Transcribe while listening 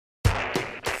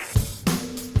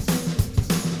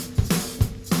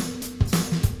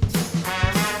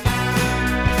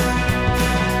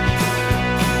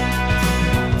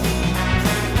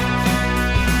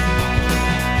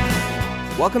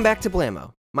Welcome back to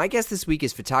Blammo. My guest this week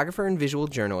is photographer and visual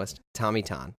journalist Tommy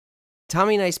Ton.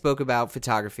 Tommy and I spoke about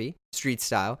photography, street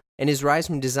style, and his rise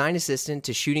from design assistant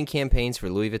to shooting campaigns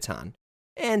for Louis Vuitton,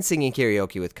 and singing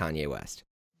karaoke with Kanye West.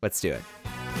 Let's do it.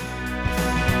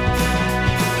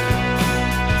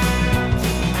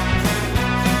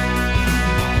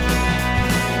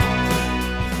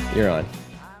 You're on.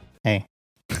 Hey.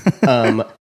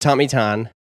 Tommy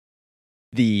Ton,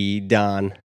 the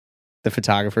Don, the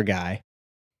photographer guy,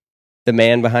 the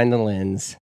man behind the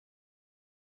lens.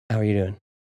 How are you doing?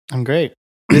 I'm great.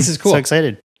 This is cool. So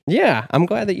excited. Yeah, I'm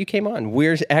glad that you came on.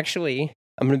 We're actually,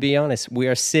 I'm going to be honest, we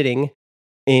are sitting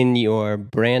in your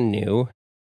brand new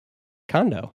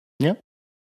condo. Yep.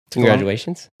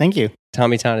 Congratulations. Thank you.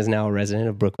 Tommy Ton is now a resident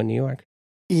of Brooklyn, New York.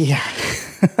 Yeah.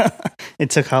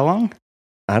 It took how long?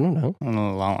 I don't know. A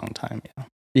long time, yeah.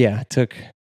 Yeah, it took,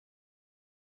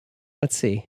 let's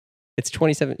see. It's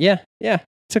 27. Yeah. It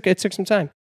took some time.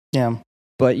 Yeah.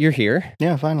 But you're here.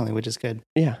 Yeah, finally, which is good.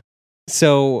 Yeah.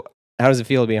 So, how does it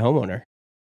feel to be a homeowner?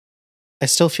 I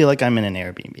still feel like I'm in an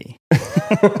Airbnb.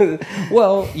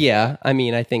 Well, yeah. I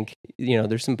mean, I think,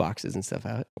 there's some boxes and stuff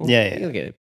out. Yeah. You'll get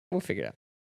it. We'll figure it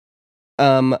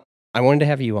out. I wanted to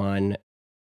have you on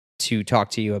to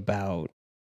talk to you about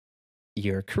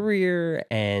your career,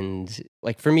 and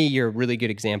like for me, you're a really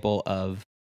good example of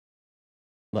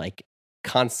like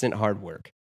constant hard work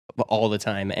all the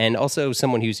time, and also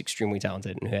someone who's extremely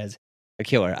talented and who has a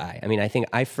killer eye. I mean, I think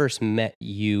I first met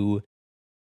you,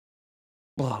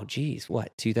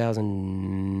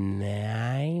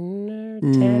 2009 or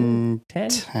 10? 10?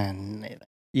 10.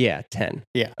 Yeah, 10.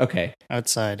 Yeah. Okay.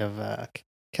 Outside of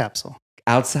Capsule.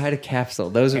 Outside of Capsule.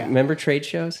 Those Yeah. remember trade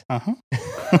shows? Uh-huh.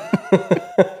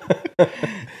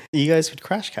 You guys would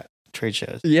crash trade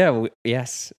shows. Yeah.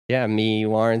 Yes. Yeah. Me,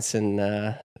 Lawrence, and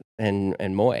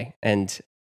Moy, and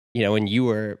when you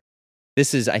were.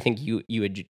 This is, I think you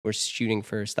were shooting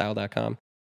for Style.com.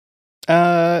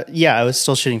 Yeah, I was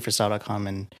still shooting for Style.com,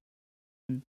 and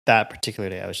that particular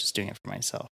day I was just doing it for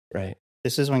myself. Right.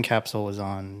 This is when Capsule was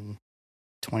on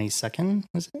 22nd,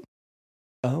 was it?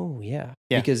 Oh yeah.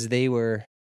 Yeah. Because they went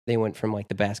from like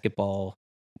the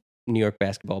New York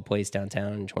basketball place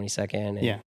downtown in 22nd.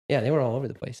 And yeah, they were all over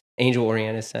the place. Angel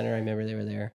Orientis Center, I remember they were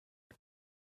there.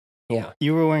 Yeah.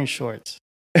 You were wearing shorts.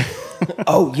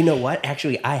 Oh, you know what?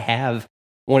 Actually, I have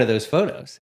one of those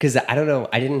photos because I don't know.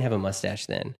 I didn't have a mustache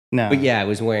then. No. But yeah, I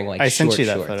was wearing like I short sent you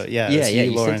that shorts. photo. Yeah. Yeah. You,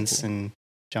 You Lawrence, and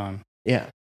John.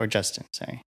 Yeah. Or Justin,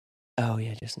 sorry. Oh,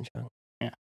 yeah. Justin Chung. Yeah.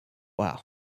 Wow.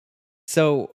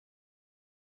 So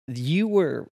you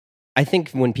were, I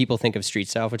think when people think of street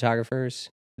style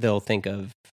photographers, they'll think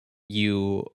of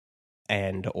you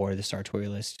or the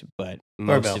Sartorialist, but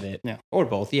most of it. Yeah. Or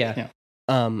both. Yeah.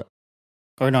 Or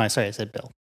no, sorry, I said Bill.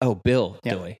 Oh, Bill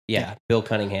Yeah. Doy. Yeah. Bill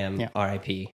Cunningham, Yeah.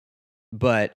 RIP.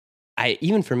 But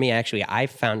even for me, actually, I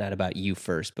found out about you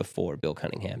first before Bill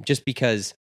Cunningham, just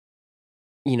because,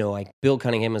 like Bill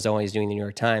Cunningham was always doing the New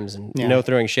York Times, and no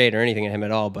throwing shade or anything at him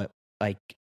at all. But like,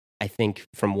 I think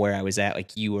from where I was at,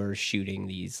 like you were shooting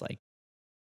these, like,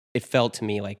 it felt to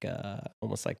me like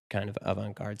almost like kind of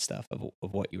avant-garde stuff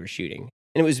of what you were shooting.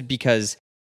 And it was because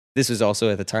this was also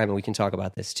at the time, and we can talk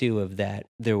about this too, of that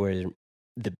there were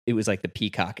it was like the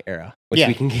Peacock era, which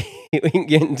we can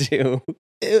get into.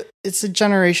 It's a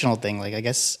generational thing. Like, I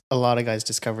guess a lot of guys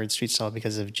discovered street style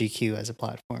because of GQ as a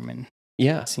platform and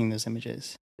seeing those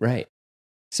images. Right.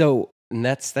 So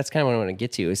that's kind of what I want to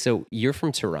get to. So you're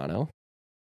from Toronto.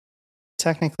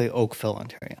 Technically Oakville,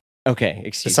 Ontario. Okay,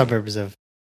 The suburbs of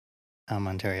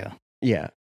Ontario. Yeah.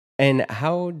 And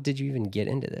how did you even get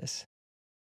into this?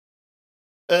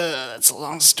 That's a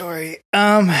long story.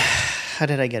 How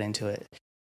did I get into it?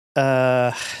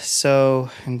 So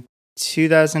in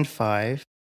 2005,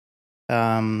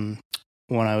 when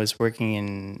I was working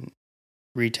in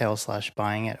retail /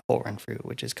 buying at Holt Renfrew,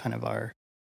 which is kind of our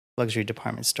luxury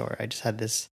department store, I just had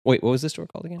this. Wait, what was the store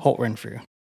called again? Holt Renfrew.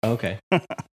 Okay.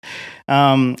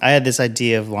 I had this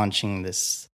idea of launching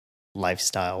this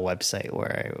lifestyle website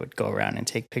where I would go around and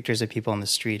take pictures of people on the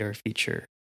street or feature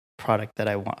product that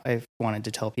I wanted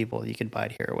to tell people you could buy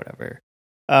it here or whatever.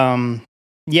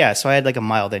 So I had like a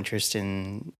mild interest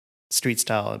in street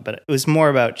style, but it was more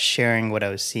about sharing what I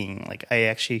was seeing. Like, I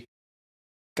actually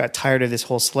got tired of this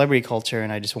whole celebrity culture,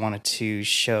 and I just wanted to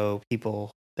show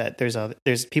people that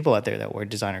there's people out there that wear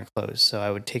designer clothes. So I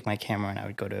would take my camera and I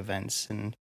would go to events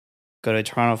and go to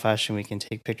Toronto Fashion Week and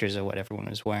take pictures of what everyone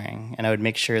was wearing, and I would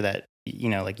make sure that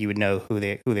like you would know who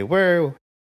they were,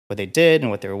 what they did, and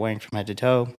what they were wearing from head to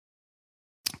toe.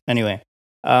 Anyway,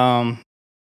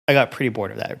 I got pretty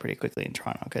bored of that pretty quickly in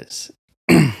Toronto because,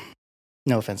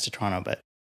 no offense to Toronto, but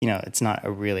it's not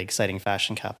a really exciting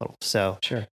fashion capital. So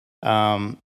sure.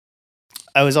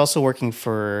 I was also working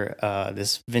for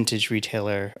this vintage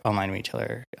retailer, online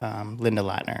retailer, Linda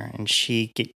Latner,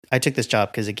 and I took this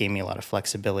job because it gave me a lot of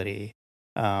flexibility,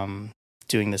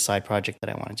 doing the side project that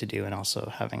I wanted to do, and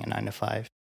also having a 9 to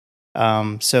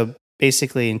 5. So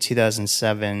basically,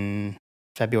 in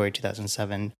February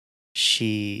 2007,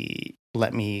 she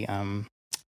let me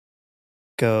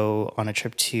go on a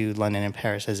trip to London and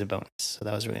Paris as a bonus. So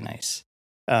that was really nice.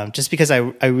 Just because I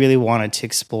really wanted to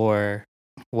explore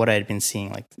what I had been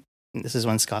seeing. Like, this is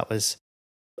when Scott was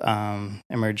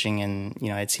emerging,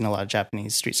 and I'd seen a lot of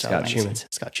Japanese street style magazines.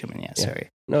 Scott Schumann, yeah, sorry.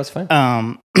 No, it's fine.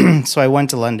 So I went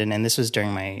to London, and this was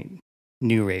during my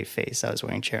new rave phase. I was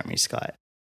wearing Jeremy Scott.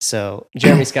 So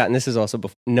Jeremy Scott, and this is also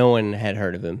before, no one had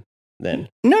heard of him then.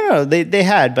 No, they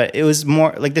had, but it was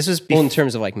more like this was well, in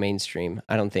terms of like mainstream.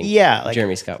 I don't think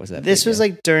Jeremy Scott was that. This was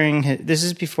like this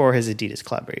is before his Adidas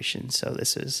collaboration. So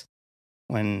this is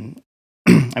when,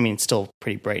 I mean, it's still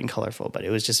pretty bright and colorful, but it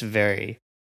was just there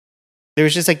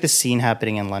was just like the scene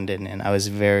happening in London, and I was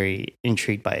very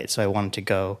intrigued by it. So I wanted to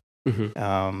go,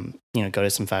 go to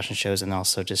some fashion shows and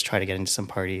also just try to get into some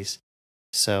parties.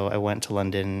 So I went to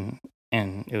London,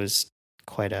 and it was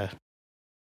quite a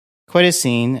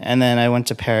scene. And then I went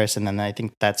to Paris, and then I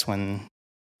think that's when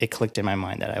it clicked in my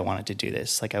mind that I wanted to do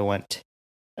this. Like, I went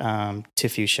to a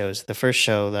few shows. The first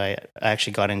show that I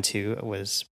actually got into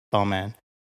was Balmain.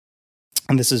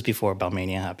 And this was before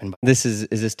Balmania happened. Is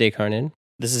this Descartes?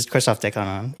 This is Christophe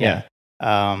Descartes. Yeah.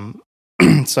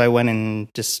 So I went in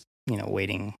just,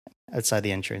 waiting outside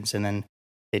the entrance, and then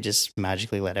they just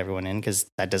magically let everyone in, because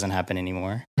that doesn't happen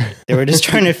anymore. They were just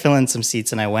trying to fill in some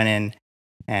seats, and I went in,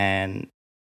 and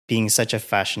being such a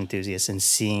fashion enthusiast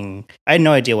and I had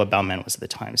no idea what Balmain was at the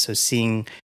time. So seeing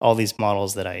all these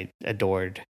models that I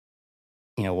adored,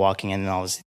 walking in, and all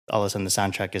of a sudden the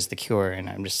soundtrack is The Cure, and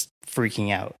I'm just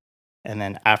freaking out. And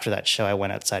then after that show, I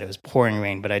went outside. It was pouring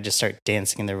rain, but I just started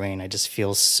dancing in the rain. I just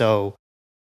feel so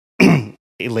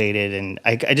elated. And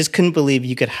I just couldn't believe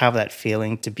you could have that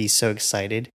feeling, to be so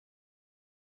excited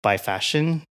by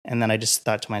fashion. And then I just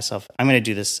thought to myself, I'm going to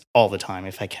do this all the time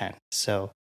if I can.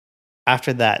 So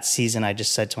after that season, I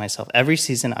just said to myself, every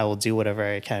season I will do whatever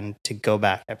I can to go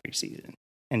back every season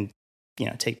and,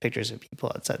 take pictures of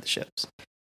people outside the shows.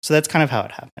 So that's kind of how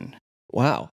it happened.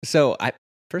 Wow. So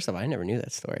first off, I never knew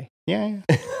that story. Yeah.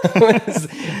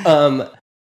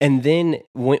 And then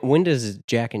when does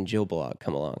Jack and Jill blog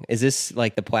come along? Is this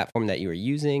like the platform that you were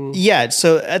using? Yeah.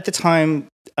 So at the time,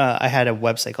 I had a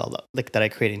website called that I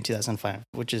created in 2005,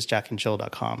 which is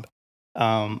jackandjill.com.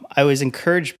 I was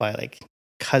encouraged by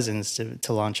cousins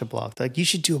to launch a blog. They're like, you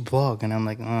should do a blog. And I'm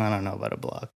like, I don't know about a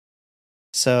blog.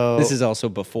 So this is also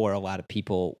before a lot of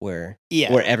people where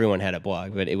everyone had a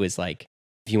blog, but it was like,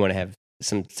 if you want to have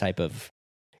some type of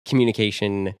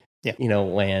communication,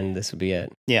 land, this would be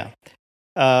it. Yeah.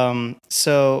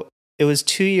 So it was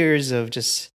 2 years of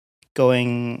just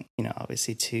going,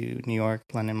 obviously to New York,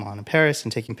 London, Milan, and Paris,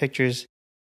 and taking pictures.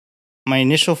 My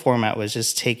initial format was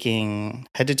just taking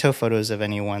head-to-toe photos of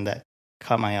anyone that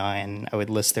caught my eye, and I would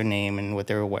list their name and what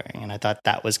they were wearing. And I thought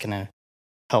that was going to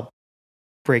help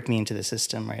break me into the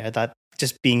system, right? I thought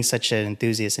just being such an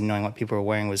enthusiast and knowing what people were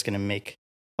wearing was going to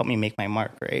help me make my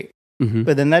mark, right? Mm-hmm.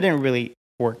 But then that didn't really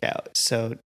work out.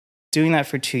 So doing that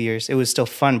for 2 years, it was still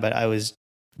fun, but I was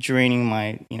draining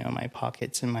my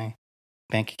pockets and my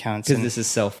bank accounts. Because this is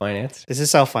self-financed? This is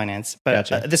self-financed. But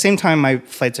gotcha. At the same time, my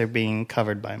flights are being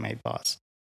covered by my boss,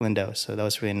 Lindo. So that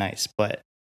was really nice. But,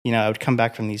 I would come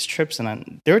back from these trips,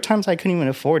 and there were times I couldn't even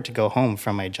afford to go home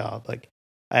from my job. Like,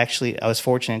 I was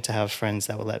fortunate to have friends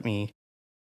that would let me,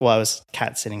 I was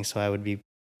cat sitting, so I would be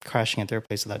crashing at their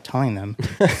place without telling them.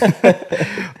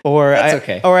 Or That's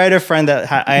okay. Or I had a friend that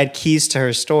I had keys to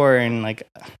her store, and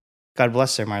God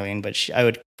bless her, Marlene, but I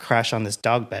would crash on this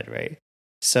dog bed, right?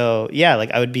 So yeah,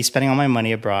 I would be spending all my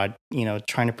money abroad,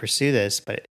 trying to pursue this,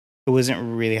 but it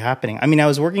wasn't really happening. I mean, I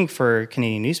was working for a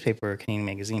Canadian newspaper or Canadian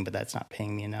magazine, but that's not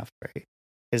paying me enough, right?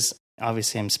 Because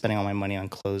obviously I'm spending all my money on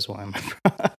clothes while I'm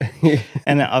abroad,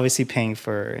 and obviously paying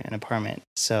for an apartment.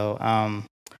 So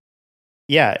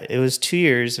yeah, it was 2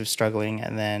 years of struggling,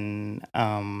 and then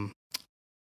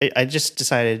I just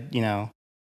decided,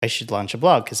 I should launch a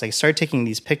blog, because I started taking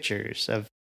these pictures of,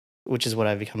 which is what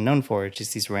I've become known for,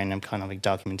 just these random kind of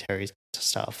documentary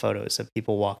style photos of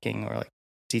people walking, or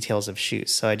details of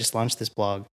shoes. So I just launched this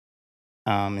blog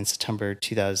in September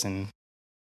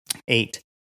 2008.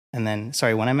 And then,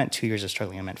 sorry, when I meant 2 years of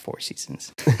struggling, I meant 4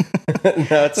 seasons. No,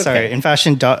 it's okay. Sorry, in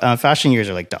fashion, fashion years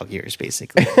are like dog years,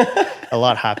 basically. A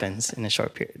lot happens in a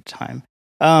short period of time.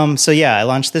 So yeah, I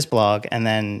launched this blog, and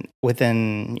then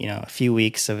within a few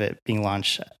weeks of it being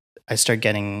launched, I started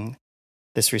getting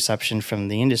this reception from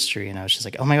the industry, and I was just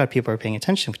like, oh my God, people are paying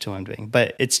attention to what I'm doing.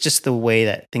 But it's just the way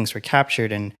that things were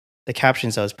captured, and the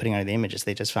captions I was putting under the images,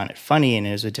 they just found it funny, and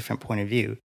it was a different point of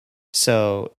view.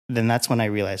 So then that's when I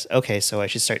realized, okay, so I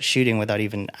should start shooting without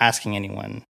even asking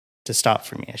anyone to stop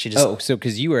for me. I should just so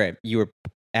because you were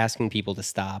asking people to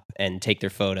stop and take their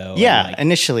photo. Yeah,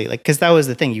 initially, because that was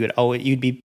the thing. You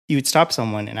would stop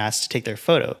someone and ask to take their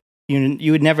photo.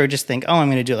 You would never just think, oh, I'm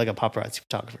going to do it like a paparazzi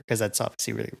photographer, because that's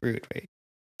obviously really rude, right?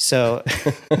 So,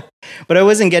 but I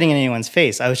wasn't getting in anyone's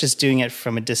face. I was just doing it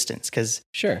from a distance, because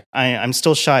sure, I'm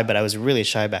still shy, but I was really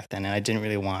shy back then, and I didn't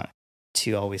really want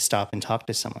to always stop and talk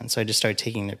to someone. So I just started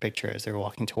taking their picture as they were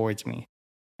walking towards me,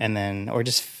 and then or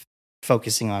just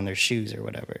focusing on their shoes or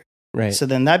whatever. Right. So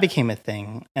then that became a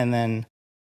thing, and then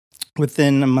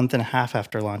within a month and a half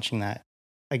after launching that,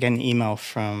 I get an email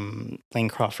from Lane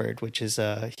Crawford, which is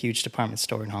a huge department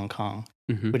store in Hong Kong,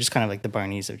 which is kind of like the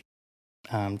Barney's of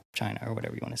China, or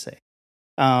whatever you want to say.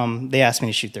 They asked me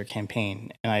to shoot their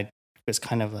campaign, and I was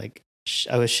kind of like,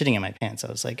 I was shitting in my pants.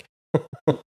 I was like,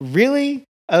 really?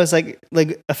 I was like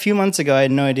a few months ago, I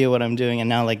had no idea what I'm doing, and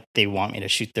now like they want me to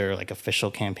shoot their like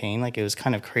official campaign. Like, it was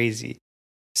kind of crazy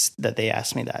that they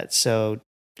asked me that. So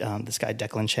this guy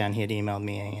Declan Chan, he had emailed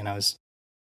me, and I was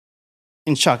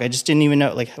in shock. I just didn't even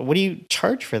know, like, what do you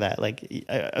charge for that? Like,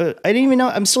 I didn't even know.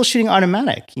 I'm still shooting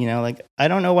automatic, like, I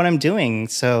don't know what I'm doing.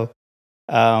 So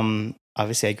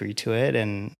obviously I agreed to it,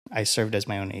 and I served as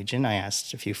my own agent. I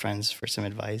asked a few friends for some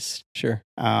advice. Sure.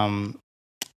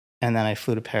 And then I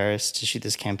flew to Paris to shoot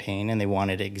this campaign, and they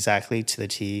wanted it exactly to the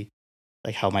T,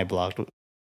 like how my blog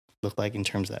looked like in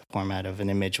terms of that format of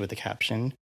an image with a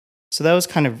caption. So that was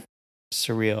kind of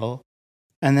surreal.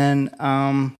 And then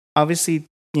obviously,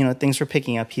 things were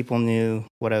picking up. People knew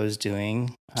what I was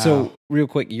doing. So real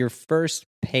quick, your first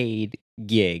paid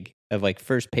gig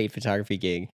first paid photography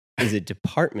gig is a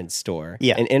department store.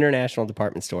 Yeah. An international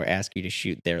department store asked you to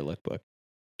shoot their lookbook.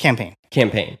 Campaign.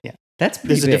 Yeah. That's pretty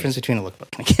There's big. a difference between a lookbook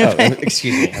and a campaign. Oh,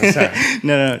 excuse me. I'm sorry.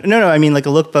 No. I mean, like, a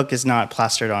lookbook is not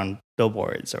plastered on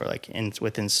billboards or like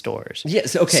within stores.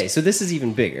 Yes. Okay. So this is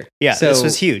even bigger. Yeah. So, this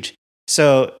was huge.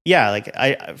 So yeah, like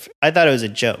I thought it was a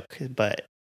joke, but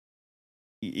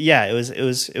yeah, it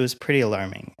was pretty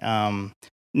alarming.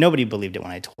 Nobody believed it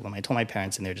when I told them. I told my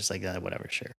parents, and they're just like, whatever,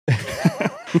 sure.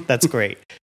 That's great.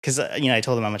 Because I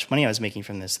told them how much money I was making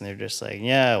from this, and they're just like,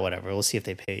 yeah, whatever. We'll see if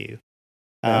they pay you.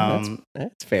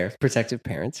 That's fair. Protective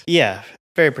parents. Yeah,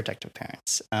 very protective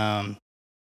parents.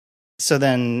 So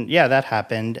then, yeah, that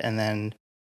happened, and then,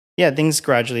 yeah, things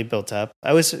gradually built up.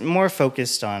 I was more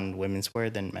focused on women's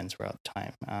wear than men's wear at the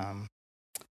time.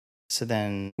 So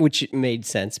then, which made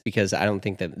sense, because I don't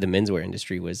think that the menswear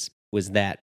industry was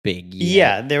that big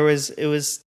yet. Yeah, it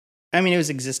was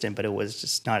existent, but it was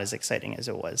just not as exciting as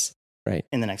it was right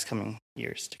in the next coming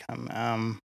years to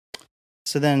come.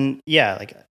 So then, yeah,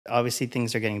 like, obviously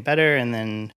things are getting better, and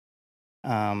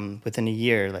then within a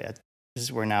year, like,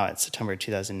 we're now at September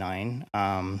 2009.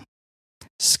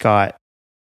 Scott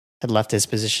had left his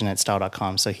position at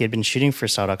Style.com, so he had been shooting for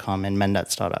Style.com and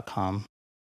men.style.com,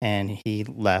 and he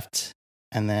left.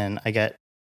 And then I get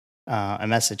a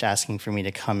message asking for me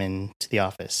to come in to the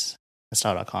office at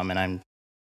Style.com, and I'm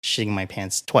shitting my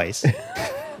pants twice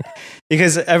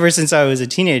because ever since I was a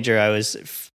teenager, I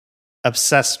was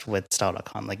obsessed with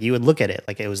Style.com. Like, you would look at it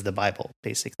like it was the Bible,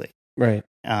 basically. Right.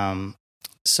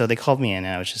 So they called me in,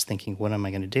 and I was just thinking, what am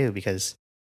I going to do? Because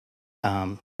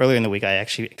earlier in the week, I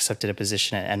actually accepted a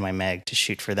position at NY Mag to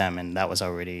shoot for them, and that was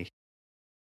already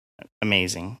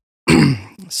amazing.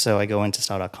 So I go into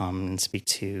Style.com and speak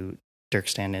to Dirk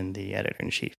Standen, the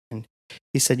editor-in-chief, and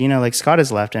he said, like, Scott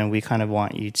has left, and we kind of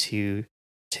want you to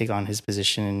take on his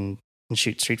position and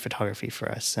shoot street photography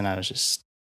for us. And I was just,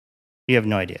 you have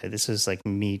no idea. This was like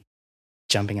me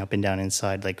jumping up and down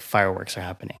inside, like fireworks are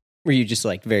happening. Were you just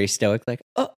like very stoic, like,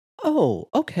 oh,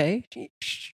 okay,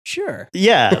 sure?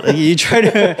 Yeah, like, you try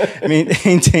to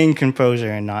maintain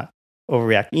composure and not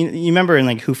overreact. You remember in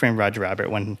like Who Framed Roger Rabbit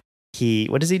when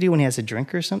what does he do when he has a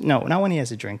drink or something? No, not when he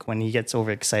has a drink. When he gets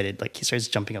overexcited, like he starts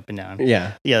jumping up and down.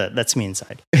 Yeah, that's me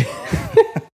inside.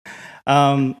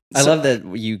 I love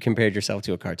that you compared yourself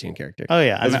to a cartoon character. Oh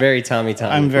yeah, it's very Tommy.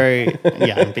 I'm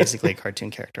basically a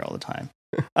cartoon character all the time.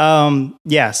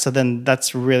 So then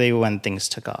that's really when things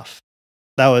took off.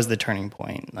 That was the turning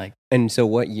point. Like, and so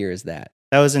what year is that?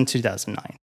 That was in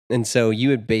 2009. And so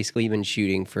you had basically been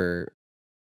shooting for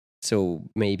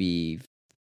maybe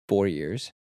 4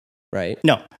 years, right?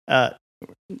 No,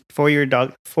 4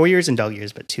 years and dog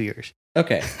years, but 2 years.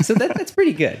 Okay, so that's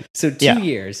pretty good. So 2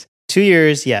 years. 2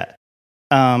 years, yeah.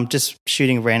 Just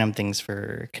shooting random things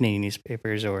for Canadian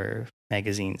newspapers or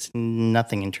magazines,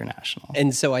 nothing international.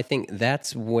 And so I think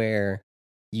that's where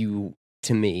you,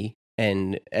 to me,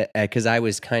 and because I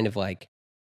was kind of like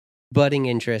budding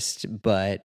interest,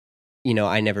 but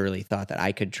I never really thought that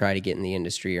I could try to get in the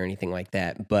industry or anything like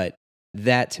that. But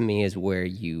that to me is where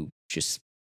you just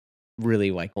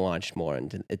really like launched more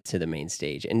into the main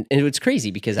stage. And it was crazy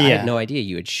because I had no idea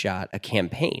you had shot a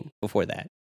campaign before that.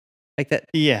 Like that.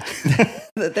 Yeah.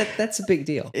 That's a big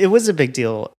deal. It was a big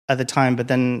deal at the time, but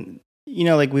then,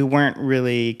 like we weren't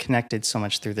really connected so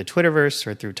much through the Twitterverse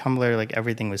or through Tumblr. Like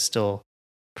everything was still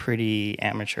pretty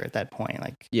amateur at that point.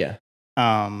 Like,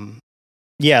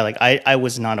 like I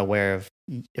was not aware of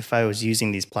if I was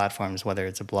using these platforms, whether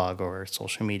it's a blog or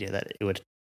social media, that it would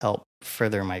help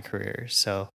further my career.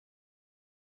 So,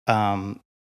 obviously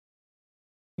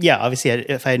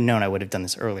if I had known, I would have done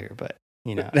this earlier, but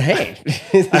hey,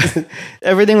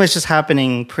 everything was just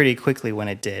happening pretty quickly when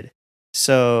it did.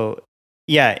 So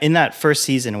in that first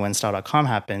season when Style.com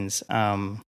happens,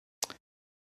 I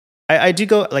do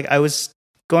go, like I was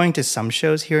going to some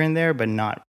shows here and there, but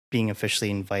not being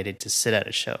officially invited to sit at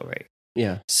a show, right?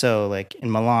 Yeah. So like in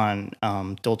Milan,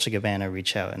 Dolce & Gabbana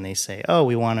reach out and they say, oh,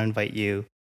 we want to invite you,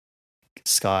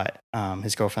 Scott,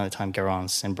 his girlfriend at the time,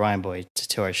 Garance, and Brian Boy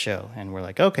to our show. And we're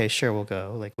like, okay, sure, we'll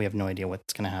go. Like, we have no idea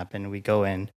what's going to happen. We go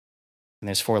in, and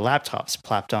there's 4 laptops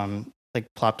plopped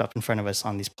up in front of us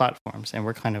on these platforms. And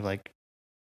we're kind of like,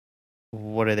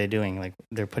 what are they doing? Like,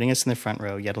 they're putting us in the front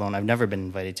row, yet alone I've never been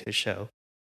invited to a show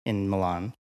in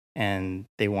Milan. And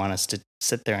they want us to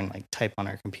sit there and like type on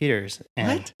our computers.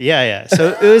 And what? Yeah.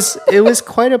 So it was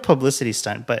quite a publicity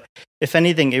stunt, but if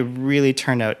anything, it really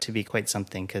turned out to be quite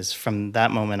something, because from that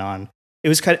moment on, it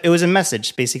was a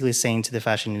message basically saying to the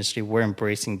fashion industry, we're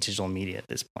embracing digital media at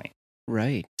this point.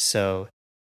 Right. So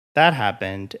that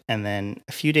happened, and then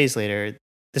a few days later,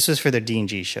 this was for their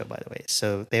D&G show, by the way.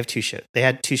 So they have 2 shows. They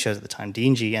had 2 shows at the time,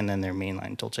 D&G and then their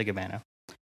mainline, Dolce & Gabbana.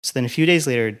 So then a few days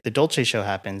later, the Dolce show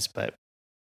happens, but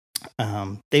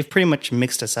they've pretty much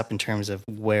mixed us up in terms of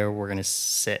where we're going to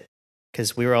sit,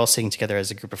 because we were all sitting together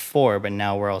as a group of 4, but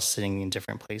now we're all sitting in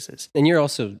different places. And you're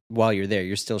also, while you're there,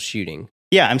 you're still shooting.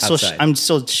 Yeah, I'm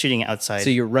still shooting outside. So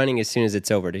you're running as soon as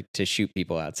it's over to shoot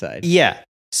people outside. Yeah.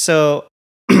 So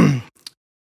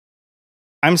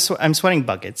I'm sweating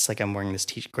buckets, like I'm wearing this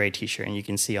gray t-shirt, and you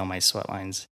can see all my sweat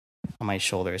lines on my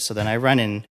shoulders. So then I run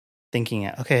in thinking,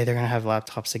 okay, they're going to have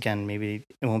laptops again. Maybe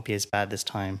it won't be as bad this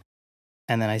time.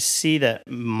 And then I see that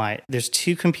there's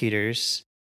 2 computers,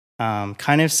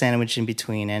 kind of sandwiched in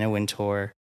between Anna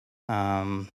Wintour,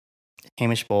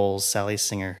 Hamish Bowles, Sally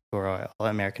Singer, who are all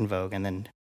American Vogue, and then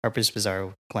Harper's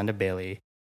Bazaar, Glenda Bailey.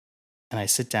 And I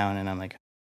sit down and I'm like,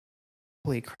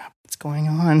 holy crap, what's going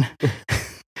on?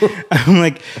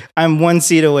 I'm 1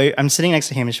 seat away. I'm sitting next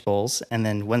to Hamish Bowles, and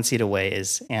then 1 seat away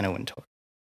is Anna Wintour.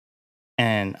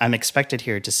 And I'm expected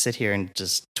here to sit here and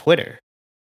just Twitter.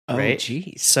 Right? Oh,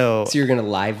 geez. So you're going to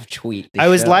live tweet the I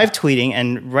was show. live tweeting,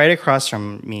 and right across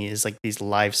from me is like these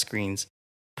live screens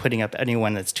putting up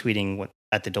anyone that's tweeting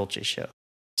at the Dolce show.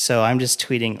 So I'm just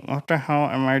tweeting, what the hell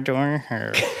am I doing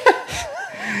here?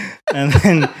 And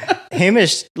then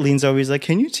Hamish leans over, he's like,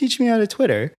 can you teach me how to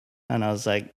Twitter? And I was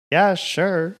like, yeah,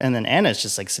 sure. And then Anna's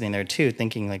just like sitting there too,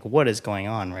 thinking like, what is going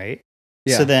on, right?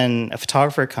 Yeah. So then a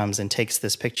photographer comes and takes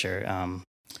this picture,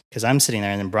 because I'm sitting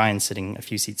there, and then Brian's sitting a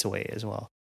few seats away as well.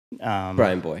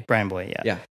 Brian Boy,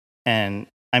 yeah. And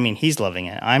I mean, he's loving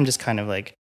it. I'm just kind of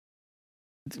like,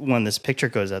 when this picture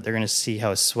goes out, they're going to see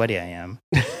how sweaty I am,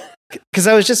 because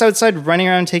I was just outside running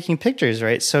around taking pictures,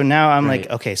 right? So now I'm like,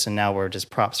 okay, so now we're just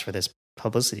props for this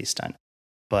publicity stunt,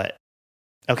 but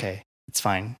okay, it's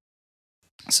fine.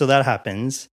 So that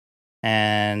happens,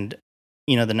 and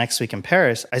the next week in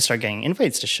Paris, I start getting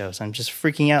invites to shows. I'm just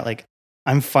freaking out, like,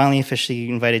 I'm finally officially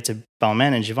invited to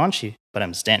Balmain and Givenchy, but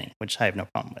I'm standing, which I have no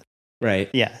problem with. Right.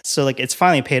 Yeah. So like, it's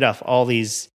finally paid off all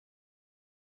these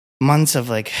months of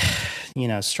like,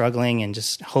 struggling and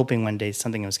just hoping one day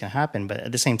something was going to happen. But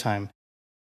at the same time,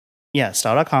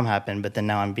 Style.com happened, but then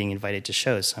now I'm being invited to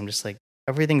shows. So I'm just like,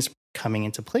 everything's coming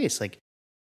into place. Like,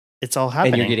 it's all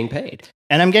happening. And you're getting paid.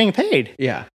 And I'm getting paid.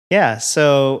 Yeah. Yeah.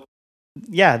 So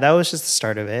that was just the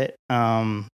start of it.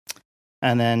 And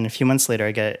then a few months later,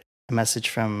 I get a message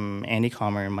from Andy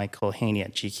Calmer and Michael Haney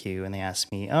at GQ, and they asked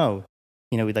me,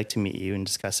 we'd like to meet you and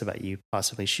discuss about you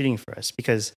possibly shooting for us.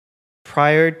 Because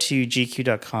prior to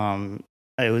GQ.com,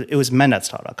 it was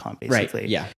men.style.com, basically. Right,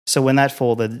 yeah. So when that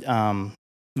folded,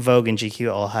 Vogue and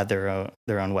GQ all had their own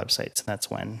websites. And that's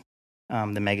when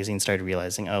the magazine started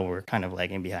realizing, we're kind of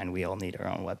lagging behind. We all need our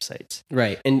own websites.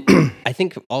 Right. And I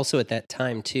think also at that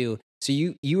time, too, so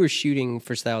you were shooting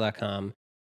for Style.com,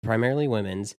 primarily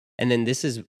women's. And then this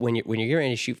is when you're getting ready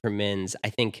to shoot for men's, I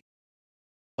think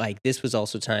like this was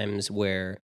also times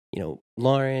where,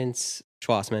 Lawrence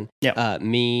Schwassman,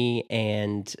 me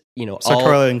and,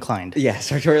 Sartorially Inclined. Yeah,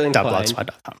 Sartorially Inclined.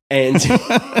 .blogspot.com.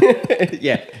 And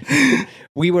yeah,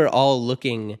 we were all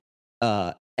looking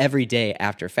every day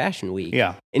after Fashion Week.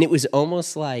 Yeah. And it was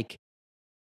almost like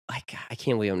I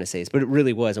can't believe I'm going to say this, but it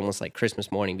really was almost like Christmas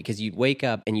morning because you'd wake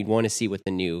up and you'd want to see what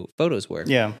the new photos were.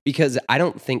 Yeah. Because I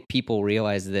don't think people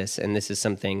realize this, and this is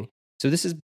something. So this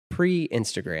is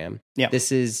pre-Instagram. Yeah.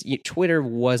 This is Twitter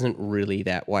wasn't really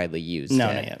that widely used. No,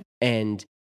 not yet. And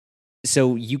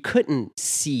so you couldn't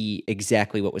see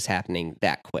exactly what was happening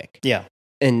that quick. Yeah.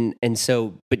 And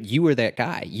so, but you were that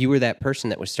guy. You were that person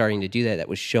that was starting to do that. That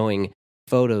was showing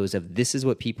photos of this is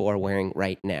what people are wearing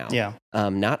right now. Yeah.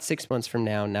 Not 6 months from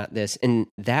now, not this. And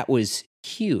that was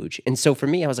huge. And so for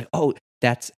me, I was like, oh,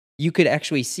 you could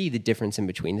actually see the difference in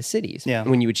between the cities. Yeah.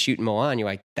 When you would shoot in Milan, you're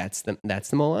like, that's the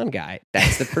Milan guy.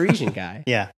 That's the Parisian guy.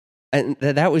 Yeah. And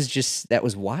that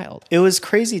was wild. It was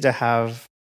crazy to have,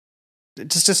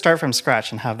 just to start from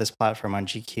scratch and have this platform on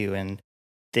GQ. And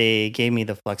they gave me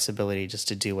the flexibility just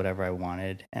to do whatever I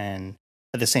wanted. And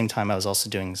at the same time, I was also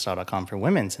doing Style.com for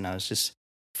women's, and I was just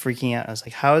freaking out. I was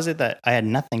like, how is it that I had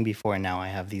nothing before and now I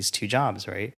have these two jobs,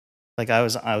 right? Like I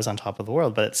was on top of the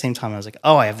world, but at the same time I was like,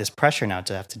 oh, I have this pressure now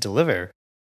to have to deliver.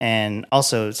 And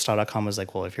also Style.com was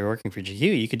like, well, if you're working for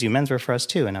GQ, you could do menswear for us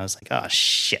too. And I was like, oh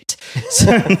shit.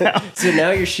 So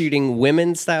now you're shooting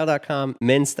women'sstyle.com,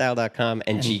 men'sstyle.com,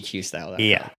 and GQstyle.com.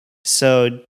 Yeah.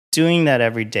 So doing that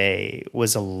every day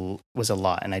was a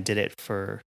lot. And I did it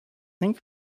for, I think,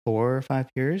 4 or 5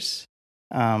 years.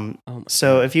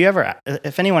 So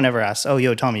if anyone ever asks, oh,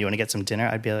 yo, Tommy, you want to get some dinner?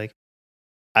 I'd be like,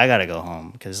 I got to go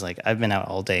home because like I've been out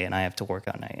all day and I have to work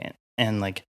all night. And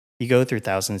like you go through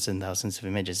thousands and thousands of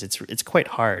images. It's quite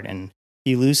hard. And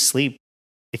you lose sleep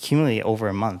accumulate over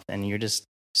a month and you're just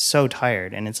so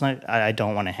tired. And it's not, I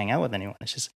don't want to hang out with anyone.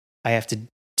 It's just, I have to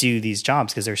do these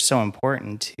jobs because they're so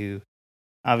important to,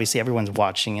 obviously everyone's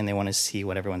watching and they want to see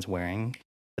what everyone's wearing.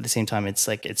 At the same time, it's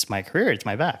like, it's my career. It's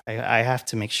my back. I have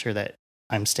to make sure that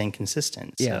I'm staying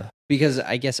consistent. So. Yeah. Because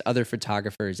I guess other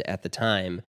photographers at the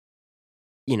time,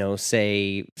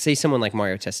 say someone like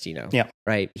Mario Testino. Yeah.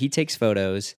 Right. He takes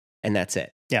photos and that's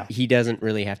it. Yeah. He doesn't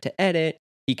really have to edit.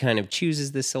 He kind of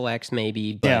chooses the selects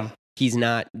maybe, but he's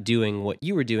not doing what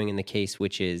you were doing in the case,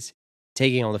 which is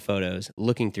taking all the photos,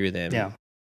 looking through them,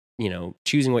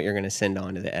 choosing what you're going to send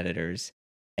on to the editors.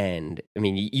 And I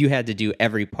mean, you had to do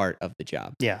every part of the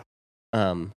job. Yeah.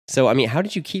 So, I mean, how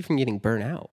did you keep from getting burnt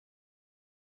out?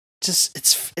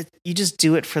 You just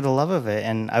do it for the love of it.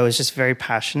 And I was just very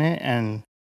passionate. And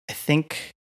I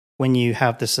think when you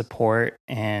have the support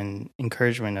and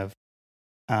encouragement of,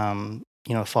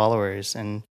 followers,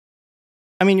 and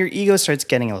I mean, your ego starts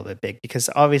getting a little bit big because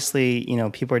obviously,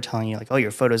 people are telling you like, oh,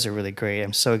 your photos are really great.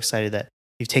 I'm so excited that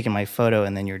you've taken my photo.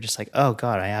 And then you're just like, oh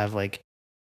God, I have like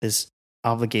this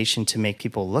obligation to make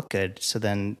people look good. So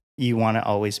then you want to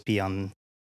always be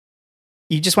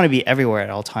you just want to be everywhere at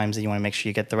all times, and you want to make sure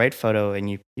you get the right photo and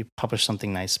you publish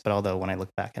something nice. But although when I look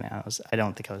back at it, I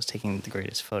don't think I was taking the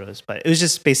greatest photos, but it was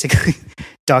just basically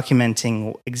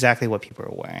documenting exactly what people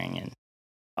were wearing. And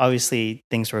obviously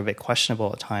things were a bit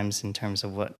questionable at times in terms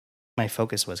of what my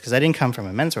focus was, because I didn't come from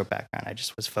a menswear background. I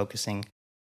just was focusing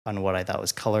on what I thought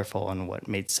was colorful and what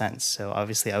made sense. So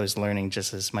obviously I was learning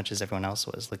just as much as everyone else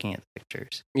was looking at the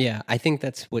pictures. Yeah, I think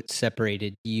that's what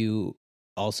separated you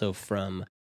also from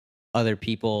other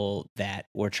people that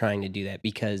were trying to do that,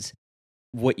 because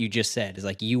what you just said is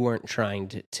like you weren't trying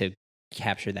to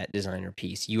capture that designer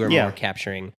piece. You were more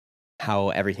capturing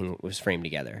how everything was framed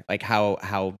together, like how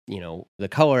the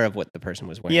color of what the person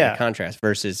was wearing, the contrast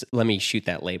versus let me shoot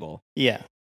that label. Yeah,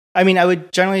 I mean, I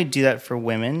would generally do that for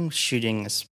women shooting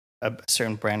a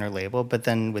certain brand or label, but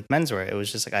then with menswear, it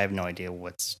was just like I have no idea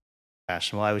what's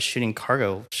fashionable. I was shooting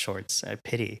cargo shorts at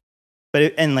Pity.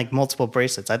 And like multiple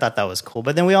bracelets. I thought that was cool.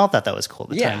 But then we all thought that was cool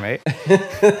at the time, right?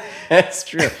 That's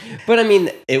true. But I mean,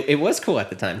 it was cool at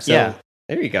the time. So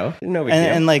there you go. No big deal.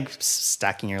 And like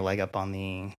stacking your leg up on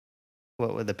the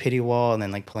Pity wall and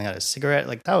then like pulling out a cigarette.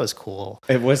 Like that was cool.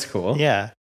 It was cool.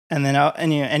 Yeah. And then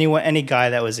any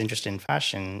guy that was interested in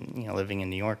fashion, living in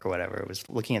New York or whatever, was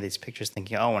looking at these pictures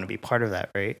thinking, oh, I want to be part of that,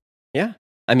 right? Yeah.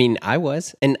 I mean, I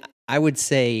was. And I would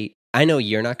say, I know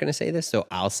you're not going to say this, so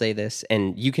I'll say this,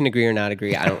 and you can agree or not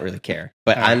agree. I don't really care.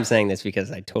 But I'm saying this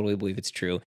because I totally believe it's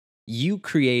true. You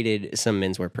created some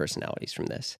menswear personalities from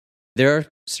this. There are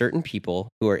certain people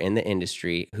who are in the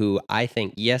industry who I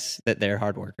think, yes, that they're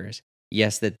hard workers.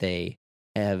 Yes, that they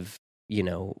have,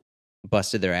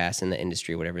 busted their ass in the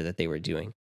industry, whatever that they were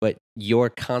doing. but your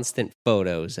constant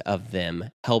photos of them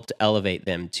helped elevate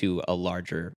them to a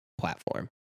larger platform.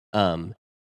 And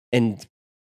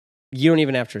you don't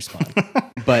even have to respond,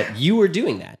 but you were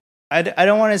doing that. I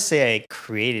don't want to say I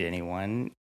created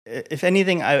anyone. If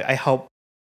anything, I help.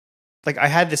 Like, I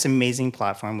had this amazing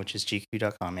platform, which is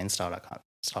GQ.com and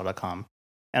style.com.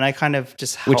 And I kind of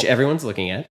just helped, which everyone's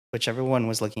looking at. Which everyone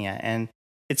was looking at. And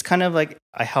it's kind of like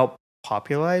I help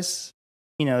popularize,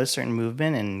 a certain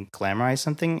movement and glamorize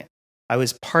something. I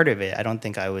was part of it. I don't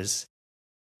think I was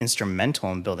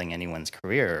instrumental in building anyone's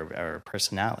career or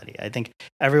personality. I think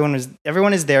everyone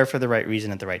is there for the right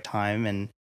reason at the right time. And,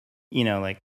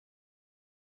 like,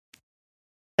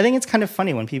 I think it's kind of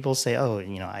funny when people say, "Oh,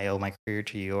 I owe my career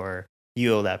to you," or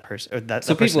 "You owe that person." Or that.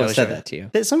 So people have said that to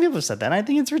you. Some people have said that. And I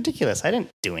think it's ridiculous. I didn't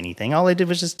do anything. All I did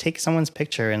was just take someone's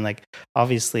picture, and like,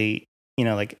 obviously,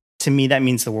 like, to me that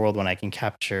means the world when I can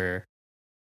capture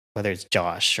whether it's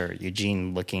Josh or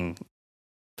Eugene looking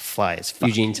fly as fuck.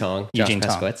 Eugene Tong, Josh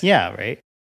Paskowitz. Yeah, right.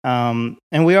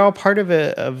 And we are all part of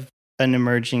an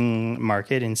emerging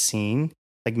market and scene.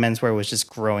 Like, menswear was just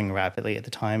growing rapidly at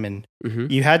the time, and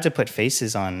you had to put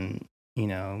faces on,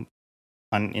 on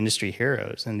industry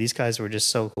heroes, and these guys were just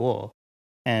so cool.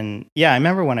 And yeah, I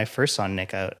remember when I first saw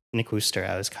Nick Wooster,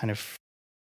 I was kind of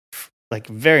like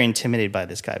very intimidated by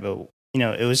this guy, but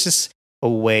it was just a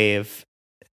way of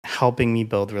helping me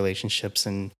build relationships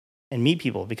and meet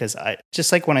people, because I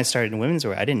just like when I started in women's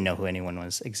wear, I didn't know who anyone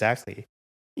was exactly.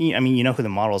 I mean, you know who the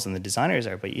models and the designers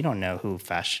are, but you don't know who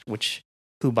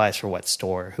buys for what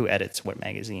store, who edits what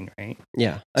magazine, right?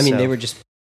 Yeah. I mean, they were just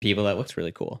people that looked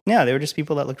really cool. Yeah, they were just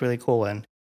people that looked really cool. And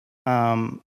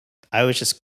I was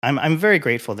just, I'm very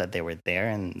grateful that they were there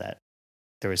and that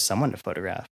there was someone to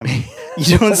photograph. I mean,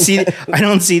 I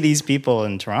don't see these people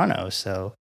in Toronto.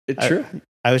 So true.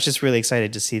 I was just really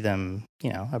excited to see them,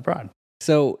 abroad.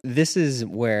 So this is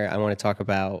where I want to talk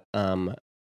about,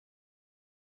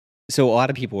 so a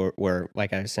lot of people were,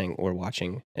 like I was saying, were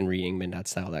watching and reading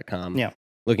min.style.com. Yeah.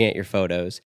 Looking at your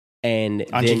photos, and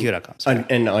on GQ.com.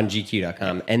 And on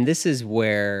GQ.com. Yeah. And this is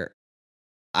where,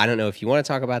 I don't know if you want to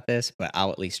talk about this, but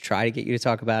I'll at least try to get you to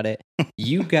talk about it.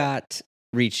 You got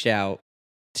reached out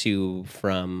to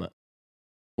from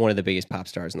one of the biggest pop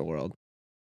stars in the world.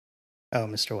 Oh,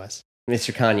 Mr. West.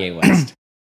 Mr. Kanye West.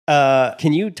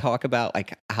 Can you talk about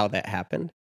like how that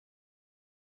happened?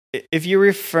 If you're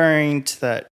referring to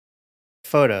that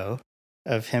photo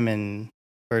of him and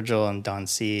Virgil and Don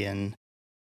C and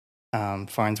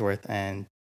Farnsworth and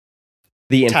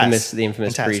the infamous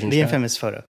Parisian the infamous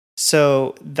photo.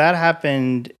 So that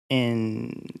happened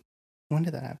in, when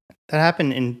did that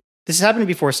happen? This happened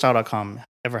before style.com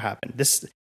ever happened. This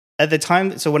at the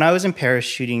time. So when I was in Paris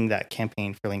shooting that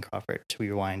campaign for Lane Crawford, to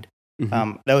rewind,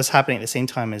 that was happening at the same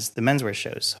time as the menswear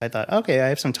shows. I thought, okay, I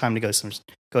have some time to go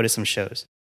to some shows.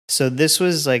 So this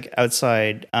was like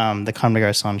outside the Comme des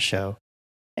Garçons show,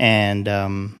 and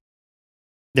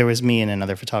there was me and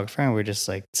another photographer, and we were just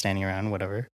like standing around,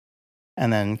 whatever.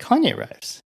 And then Kanye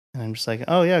arrives, and I'm just like,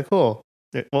 oh yeah, cool.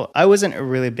 Well, I wasn't a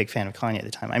really big fan of Kanye at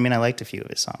the time. I mean, I liked a few of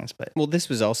his songs, but this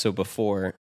was also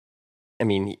before. I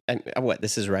mean,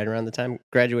 this is right around the time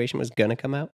Graduation was gonna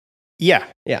come out. Yeah.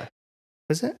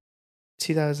 Was it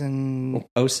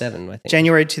 2007? I think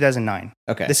January 2009.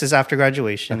 Okay, this is after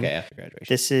Graduation. Okay, after Graduation.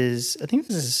 I think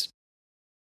this is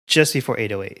just before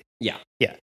 808. Yeah.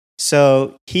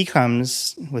 So he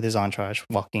comes with his entourage,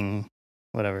 walking,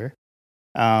 whatever.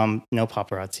 No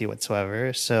paparazzi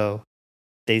whatsoever. So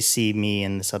they see me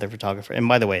and this other photographer. And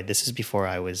by the way, this is before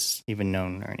I was even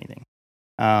known or anything.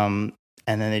 And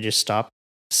then they just stop,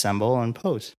 assemble, and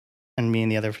pose. And me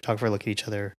and the other photographer look at each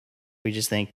other. We just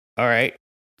think, all right,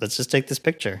 let's just take this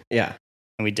picture. Yeah.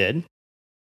 And we did.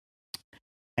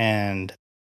 And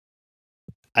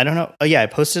I don't know. Oh, yeah, I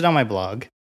posted on my blog.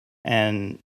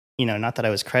 And, not that I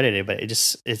was credited, but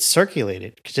it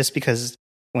circulated. Just because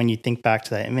when you think back to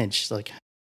that image, like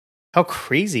how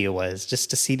crazy it was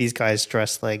just to see these guys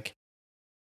dressed like.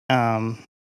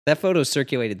 That photo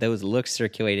circulated. Those looks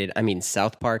circulated. I mean,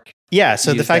 South Park. Yeah.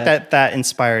 So the fact that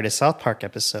inspired a South Park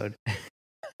episode.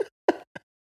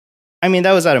 I mean,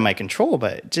 that was out of my control,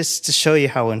 but just to show you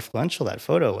how influential that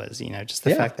photo was, just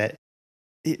the fact that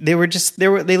they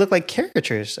looked like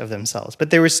caricatures of themselves,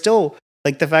 but they were still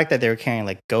like the fact that they were carrying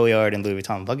like Goyard and Louis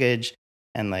Vuitton luggage,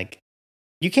 and like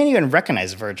you can't even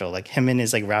recognize Virgil, like him in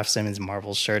his like Raf Simons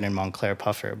Marvel shirt and Montclair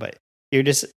puffer, but you're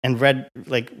just and red.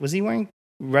 Like, was he wearing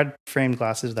red framed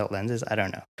glasses without lenses? I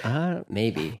don't know.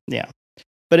 Maybe. Yeah.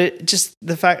 But it just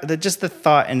the fact that just the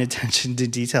thought and attention to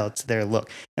detail to their look,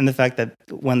 and the fact that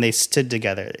when they stood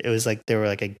together, it was like they were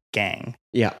like a gang.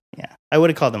 Yeah. I would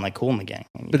have called them like Kool and the Gang.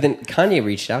 But then Kanye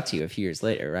reached out to you a few years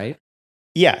later, right?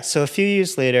 Yeah. So a few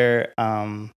years later,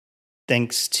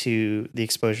 thanks to the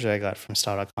exposure I got from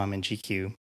Style.com and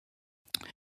GQ,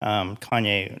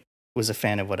 Kanye was a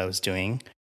fan of what I was doing.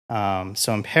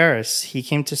 So in Paris, he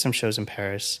came to some shows in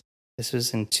Paris. This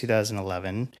was in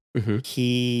 2011. Mm-hmm.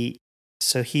 He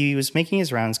was making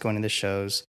his rounds, going to the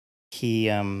shows. He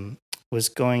was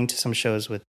going to some shows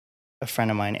with a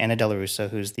friend of mine, Anna Della Russo,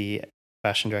 who's the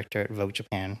fashion director at Vogue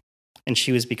Japan, and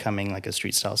she was becoming like a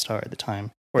street style star at the time,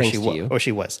 or she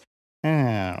was.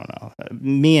 I don't know.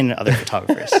 Me and other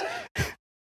photographers.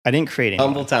 I didn't create anyone.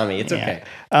 Humble Tommy, it's okay.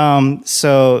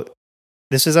 So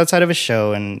this was outside of a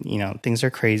show, and things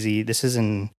are crazy. This is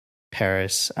in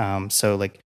Paris, so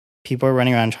like people are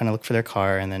running around trying to look for their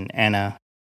car, and then Anna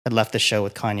had left the show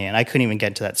with Kanye, and I couldn't even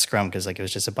get to that scrum because like it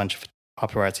was just a bunch of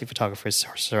paparazzi photographers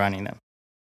surrounding them.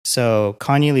 So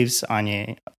Kanye leaves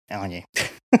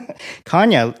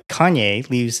Kanye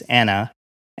leaves Anna,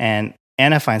 and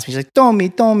Anna finds me. She's like, Tommy,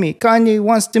 Kanye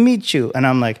wants to meet you. And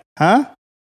I'm like, huh?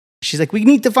 She's like, we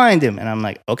need to find him. And I'm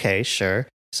like, okay, sure.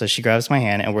 So she grabs my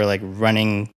hand, and we're like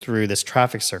running through this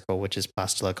traffic circle, which is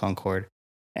Place de la Concorde.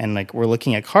 And like, we're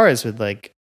looking at cars with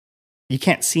like, you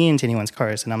can't see into anyone's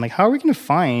cars. And I'm like, how are we going to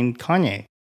find Kanye?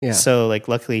 Yeah. So like,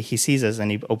 luckily he sees us,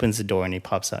 and he opens the door, and he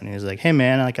pops out, and he's like, hey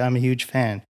man, like I'm a huge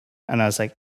fan. And I was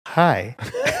like, hi.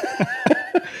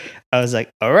 I was like,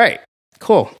 all right,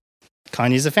 cool.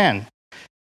 Kanye's a fan.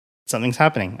 Something's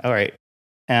happening. All right.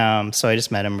 So I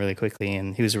just met him really quickly,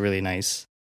 and he was really nice.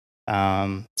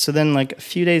 So then like a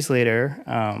few days later,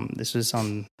 this was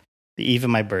on the eve of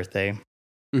my birthday.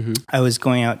 Mm-hmm. I was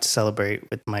going out to celebrate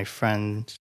with my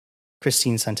friend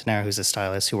Christine Centenaro, who's a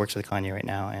stylist who works with Kanye right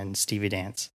now, and Stevie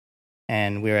Dance.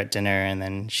 And we were at dinner, and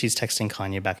then she's texting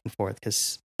Kanye back and forth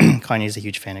because Kanye's a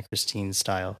huge fan of Christine's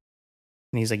style.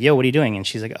 And he's like, yo, what are you doing? And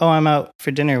she's like, oh, I'm out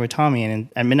for dinner with Tommy, and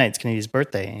at midnight it's going to be his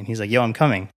birthday. And he's like, yo, I'm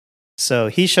coming. So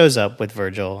he shows up with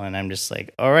Virgil, and I'm just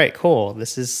like, all right, cool.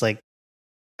 This is like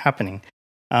happening.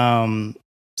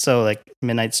 So like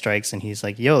midnight strikes, and he's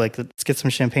like, yo, like let's get some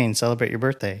champagne, celebrate your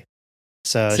birthday.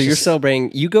 So you're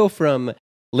celebrating, you go from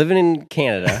living in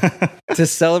Canada to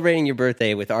celebrating your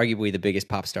birthday with arguably the biggest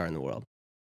pop star in the world.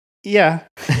 Yeah.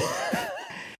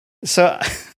 So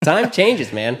time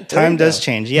changes, man. Time does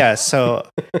change. Yeah. So,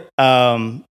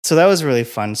 so that was really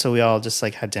fun. So we all just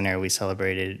like had dinner, we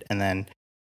celebrated, and then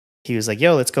he was like,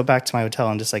 yo, let's go back to my hotel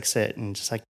and just like sit and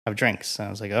just like have drinks. And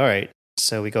I was like, all right.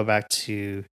 So we go back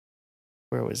to,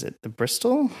 where was it? The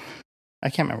Bristol? I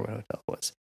can't remember what hotel it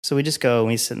was. So we just go and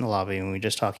we sit in the lobby, and we're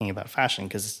just talking about fashion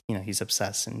because, he's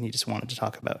obsessed, and he just wanted to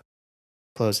talk about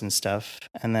clothes and stuff.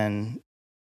 And then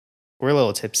we're a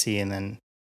little tipsy, and then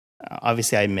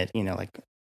obviously I admit, like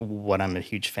what I'm a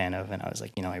huge fan of. And I was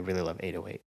like, I really love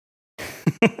 808.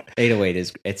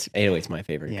 808's my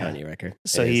favorite Kanye record.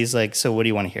 So he's like, so what do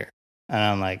you want to hear? And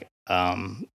I'm like, I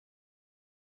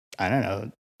don't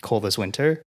know, Coldest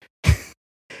Winter.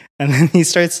 And then he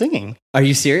starts singing. Are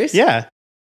you serious? Yeah.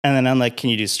 And then I'm like,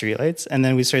 can you do Streetlights? And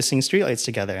then we start singing Streetlights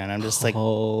together. And I'm just like,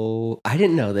 oh, I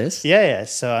didn't know this. Yeah.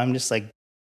 So I'm just like,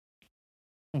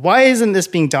 why isn't this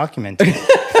being documented?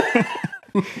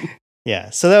 Yeah.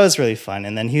 So that was really fun.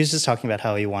 And then he was just talking about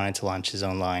how he wanted to launch his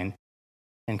own line.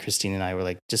 And Christine and I were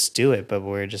like, just do it. But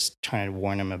we're just trying to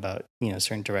warn him about,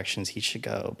 certain directions he should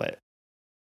go. But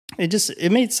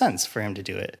it made sense for him to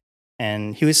do it.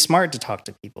 And he was smart to talk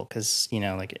to people because,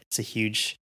 like it's a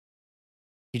huge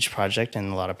project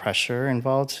and a lot of pressure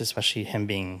involved, especially him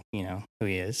being, who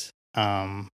he is.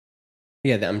 Yeah,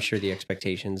 I'm sure the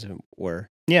expectations were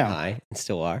high and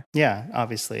still are. Yeah,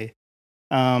 obviously.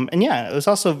 And yeah, it was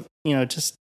also,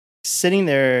 just sitting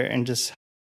there and just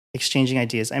exchanging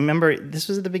ideas. I remember this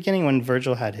was at the beginning when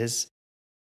Virgil had his,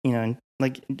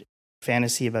 like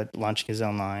fantasy about launching his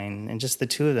own line, and just the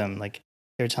two of them, like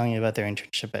they were telling me about their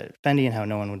internship at Fendi and how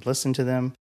no one would listen to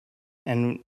them.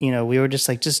 And, we were just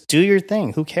like, just do your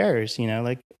thing. Who cares?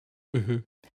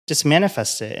 Just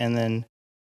manifest it. And then,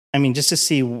 I mean, just to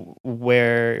see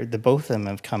where the both of them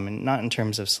have come, and not in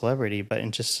terms of celebrity, but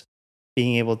in just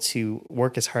being able to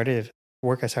work as hard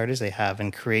as they have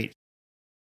and create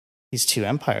these two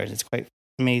empires. It's quite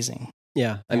amazing.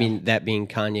 Yeah. I mean, that being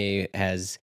Kanye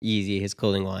has Yeezy, his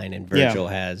clothing line, and Virgil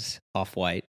has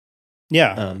Off-White.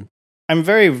 Yeah. I'm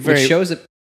very, very... Which shows at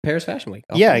Paris Fashion Week.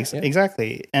 Yeah,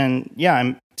 exactly. And yeah,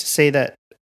 I'm to say that,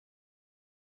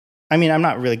 I mean, I'm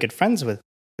not really good friends with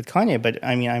Kanye, but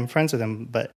I mean, I'm friends with him,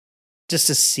 but just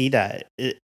to see that,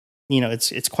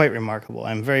 it's quite remarkable.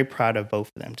 I'm very proud of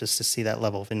both of them just to see that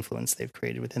level of influence they've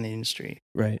created within the industry.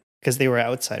 Right. Because they were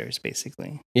outsiders,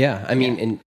 basically. Yeah. I mean,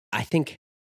 and I think,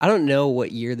 I don't know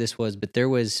what year this was, but there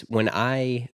was when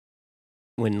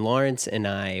Lawrence and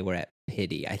I were at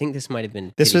Pity, I think this might have been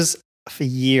Pity. This was a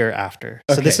year after.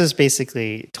 Okay. So this is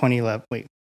basically 2011. Wait,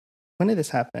 when did this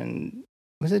happen?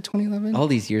 Was it 2011? All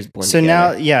these years blend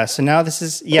together. So now this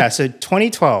is, so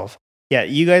 2012. Yeah,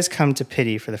 you guys come to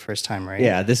Pity for the first time, right?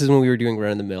 Yeah, this is when we were doing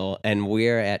Run of the Mill, and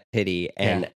we're at Pity,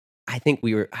 and I think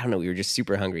we were just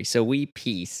super hungry. So we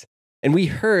piece, and we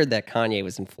heard that Kanye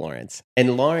was in Florence.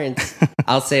 And Lawrence,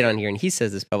 I'll say it on here, and he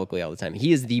says this publicly all the time,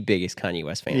 he is the biggest Kanye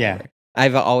West fan ever.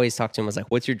 I've always talked to him, I was like,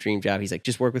 what's your dream job? He's like,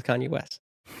 just work with Kanye West.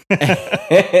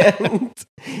 And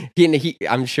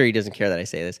I'm sure he doesn't care that I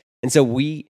say this. And so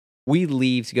we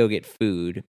leave to go get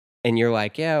food. And you're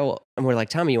like, and we're like,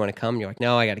 Tommy, you want to come? And you're like,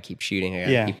 no, I got to keep shooting. I got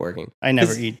to keep working. I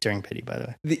never eat during Pity, by the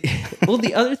way.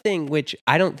 The other thing, which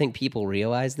I don't think people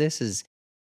realize this, is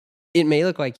it may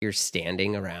look like you're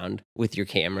standing around with your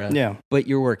camera, but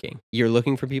you're working. You're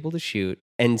looking for people to shoot.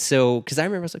 And so, because I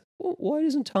remember I was like, well, why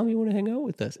doesn't Tommy want to hang out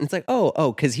with us? And it's like,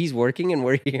 because he's working and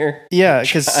we're here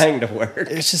trying to work.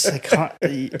 It's just like,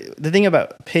 the thing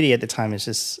about Pity at the time is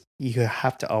just, you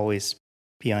have to always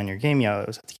be on your game. You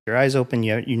always have to keep your eyes open.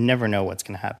 You never know what's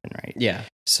going to happen, right? Yeah.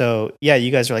 So, you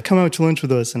guys are like, come out to lunch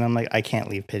with us. And I'm like, I can't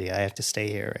leave Pity. I have to stay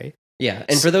here, right? Yeah.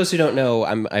 And for those who don't know,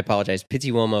 I apologize.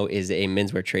 Pitti Uomo is a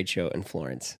menswear trade show in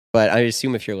Florence. But I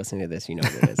assume if you're listening to this, you know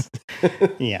what it is.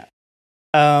 Yeah.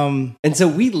 And so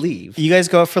we leave. You guys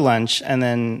go out for lunch, and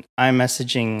then I'm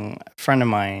messaging a friend of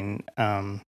mine,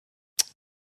 the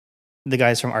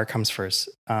guys from Art Comes First,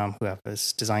 who have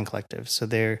this design collective. So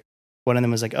one of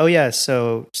them was like, oh yeah,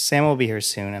 so Sam will be here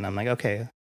soon. And I'm like, okay,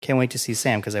 can't wait to see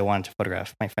Sam, because I wanted to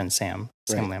photograph my friend Sam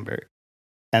Lambert.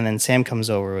 And then Sam comes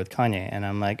over with Kanye, and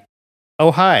I'm like,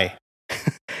 oh, hi.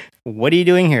 What are you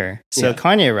doing here? So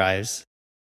Kanye arrives,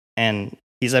 and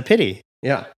he's at Pity.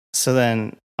 Yeah. So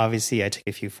then, obviously, I took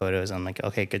a few photos. I'm like,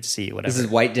 okay, good to see you, whatever. This is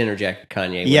white dinner jacket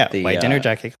Kanye. Yeah, white dinner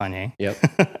jacket Kanye. Yep.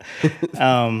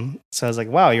 So I was like,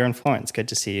 wow, you're in Florence. Good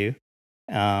to see you.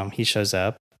 He shows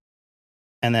up.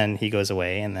 And then he goes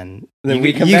away, and then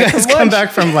you guys come back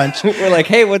from lunch. We're like,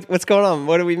 hey, what's going on?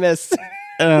 What did we miss?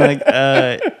 And I'm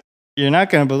like, you're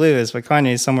not going to believe this, but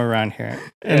Kanye is somewhere around here.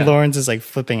 And Lawrence is like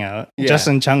flipping out. Yeah.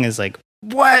 Justin Chung is like,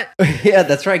 what? Yeah,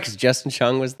 that's right, because Justin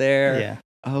Chung was there. Yeah.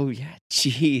 Oh, yeah.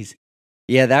 Jeez.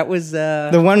 Yeah, that was...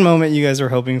 the one moment you guys were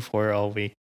hoping for all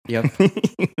week. Yep.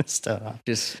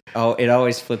 It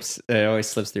always slips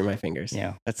through my fingers.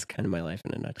 Yeah. That's kind of my life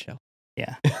in a nutshell.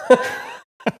 Yeah.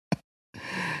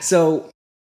 So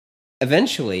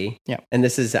eventually, and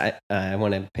this is, I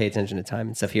want to pay attention to time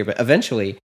and stuff here, but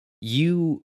eventually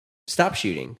you stopped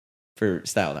shooting for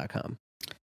Style.com.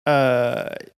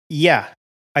 Yeah,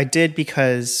 I did,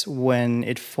 because when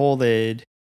it folded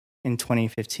in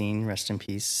 2015, rest in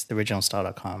peace, the original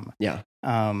Style.com. Yeah.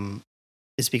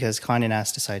 It's because Condé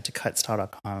Nast decided to cut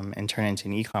Style.com and turn it into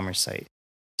an e-commerce site.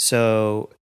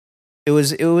 So it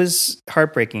was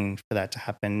heartbreaking for that to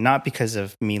happen, not because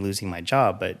of me losing my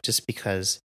job, but just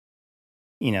because,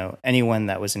 anyone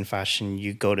that was in fashion,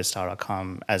 you go to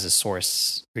Style.com as a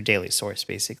source, your daily source,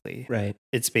 basically. Right.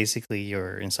 It's basically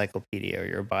your encyclopedia or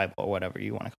your Bible or whatever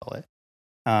you want to call it.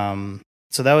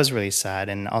 So that was really sad.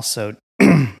 And also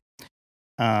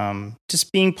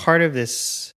just being part of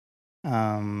this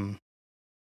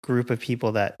group of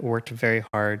people that worked very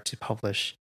hard to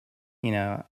publish,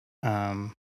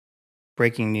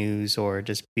 breaking news or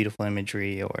just beautiful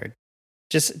imagery, or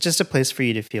just a place for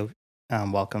you to feel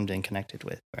welcomed and connected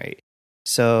with, right?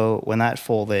 So when that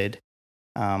folded,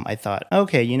 I thought,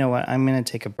 okay, you know what? I'm going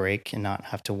to take a break and not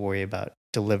have to worry about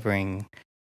delivering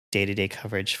day-to-day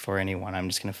coverage for anyone. I'm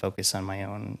just going to focus on my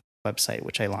own website,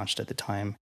 which I launched at the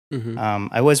time. Mm-hmm.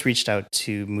 I was reached out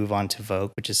to move on to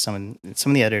Vogue, which is some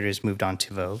of the editors moved on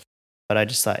to Vogue, but I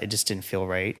just thought it just didn't feel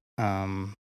right.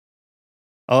 And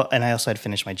I also had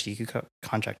finished my GQ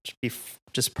contract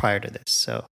just prior to this.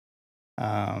 So,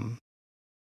 so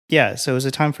it was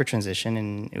a time for transition,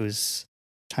 and it was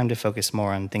time to focus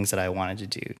more on things that I wanted to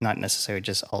do, not necessarily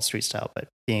just all street style, but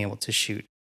being able to shoot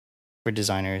for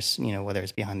designers, whether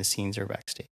it's behind the scenes or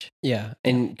backstage. Yeah.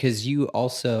 And because you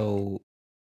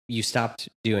stopped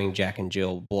doing Jack and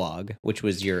Jill blog, which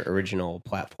was your original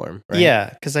platform, right?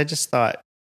 Yeah, because I just thought.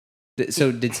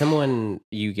 So did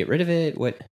you get rid of it?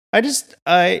 What?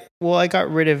 I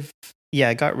got rid of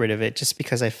it just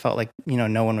because I felt like,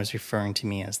 no one was referring to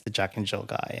me as the Jack and Jill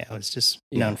guy. I was just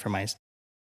known for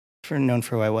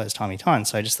who I was, Tommy Ton.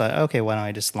 So I just thought, okay, why don't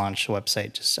I just launch a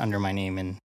website just under my name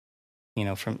and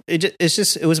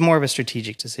it was more of a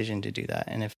strategic decision to do that,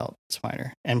 and it felt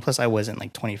smarter. And plus, I wasn't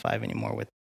like 25 anymore with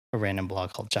a random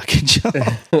blog called Jack and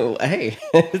Jill. Hey,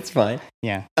 it's fine.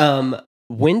 Yeah.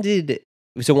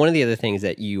 So one of the other things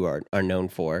that you are known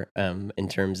for, in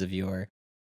terms of your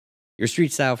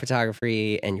street style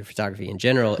photography and your photography in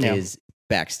general, is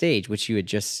backstage, which you had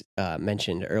just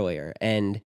mentioned earlier.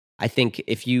 And I think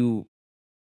if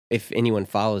anyone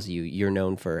follows you, you're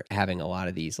known for having a lot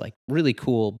of these like really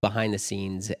cool behind the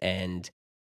scenes and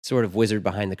sort of wizard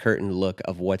behind the curtain look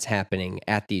of what's happening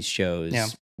at these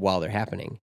shows while they're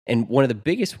happening. And one of the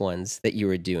biggest ones that you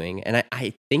were doing, and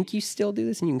I think you still do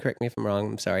this, and you can correct me if I'm wrong,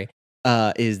 I'm sorry,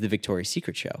 is the Victoria's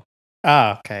Secret show.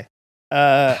 Ah, okay.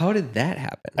 How did that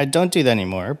happen? I don't do that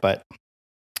anymore, but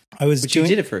you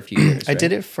did it for a few years, I right?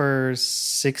 did it for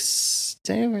 6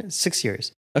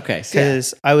 years. Okay.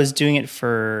 Because I was doing it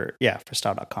for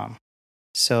style.com.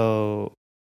 So,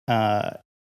 that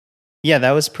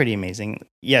was pretty amazing.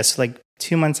 Yeah, so like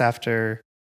 2 months after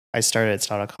I started at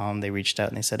style.com, they reached out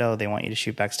and they said, oh, they want you to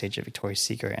shoot backstage at Victoria's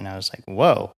Secret. And I was like,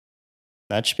 whoa,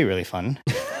 that should be really fun.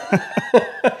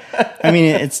 I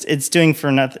mean, it's doing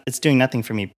nothing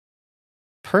for me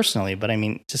personally, but I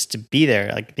mean, just to be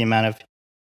there, like the amount of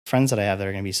friends that I have that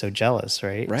are going to be so jealous,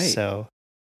 right? Right. So,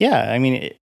 yeah, I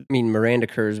mean, Miranda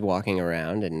Kerr's walking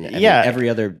around, and every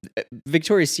other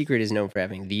Victoria's Secret is known for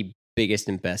having the biggest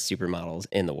and best supermodels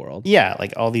in the world. Yeah,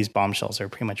 like all these bombshells are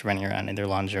pretty much running around in their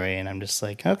lingerie, and I'm just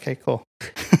like, okay, cool.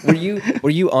 Were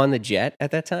you on the jet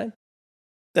at that time?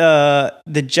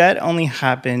 The jet only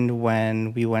happened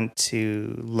when we went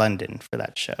to London for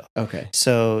that show. Okay.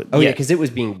 So because it was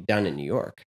being done in New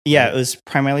York. Yeah, it was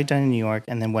primarily done in New York,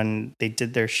 and then when they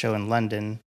did their show in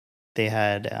London, they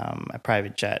had a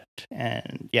private jet,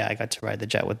 and I got to ride the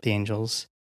jet with the Angels,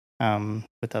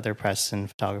 with other press and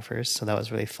photographers. So that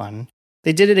was really fun.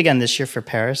 They did it again this year for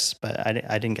Paris, but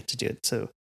I didn't get to do it. So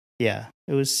it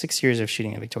was 6 years of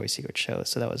shooting a Victoria's Secret show.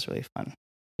 So that was really fun.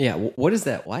 Yeah, what is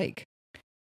that like?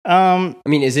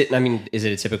 Is it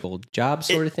a typical job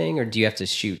sort of thing, or do you have to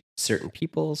shoot certain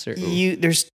people?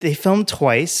 They film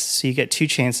twice, so you get 2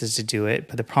 chances to do it.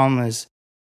 But the problem is,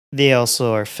 they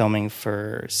also are filming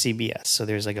for CBS, so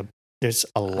there's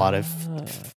a lot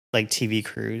of like TV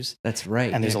crews. That's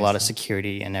right, and there's a lot of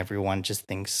security, and everyone just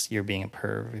thinks you're being a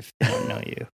perv if they don't know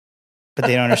you. But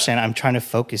they don't understand. I'm trying to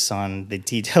focus on the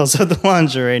details of the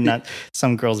lingerie, not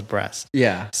some girl's breast.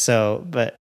 Yeah. So,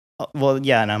 but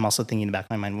and I'm also thinking in the back of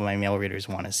my mind, my male readers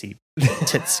want to see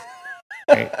tits,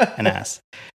 right, and ass.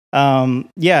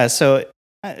 So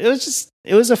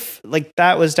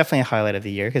that was definitely a highlight of the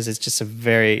year, because it's just a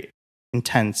very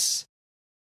intense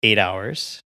 8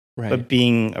 hours. Right. But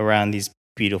being around these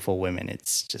beautiful women,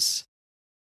 it's just,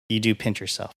 you do pinch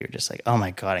yourself. You're just like, oh my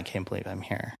God, I can't believe I'm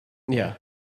here. Yeah.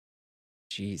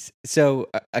 Jeez. So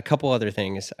a couple other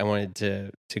things I wanted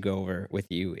to go over with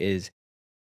you is,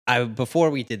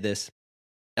 before we did this,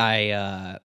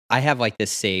 I have like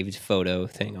this saved photo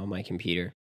thing on my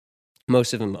computer.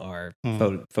 Most of them are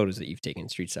photos that you've taken,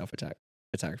 street style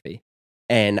photography.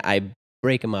 And I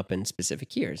break them up in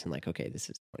specific years. And like, okay, this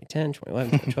is 2010,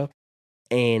 2011, 2012.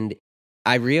 And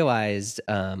I realized,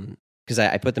 because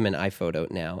I put them in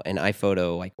iPhoto now, and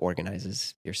iPhoto like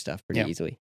organizes your stuff pretty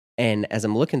easily. And as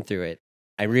I'm looking through it,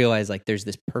 I realized like there's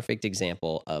this perfect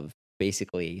example of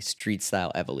basically street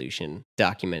style evolution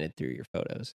documented through your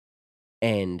photos.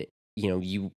 And,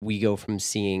 we go from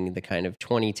seeing the kind of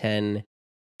 2010,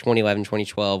 2011,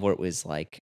 2012, where it was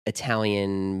like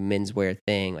Italian menswear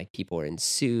thing, like people are in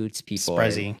suits, people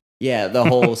Sprezzy. The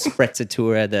whole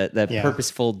sprezzatura, the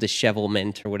purposeful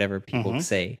dishevelment or whatever people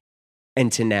say.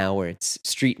 And to now where it's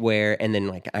streetwear. And then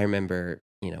like, I remember,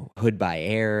 Hood by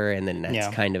Air. And then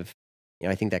that's kind of,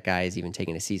 I think that guy is even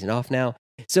taking a season off now.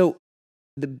 So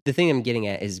the thing I'm getting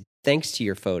at is, thanks to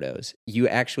your photos, you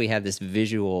actually have this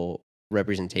visual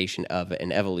representation of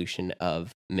an evolution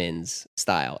of men's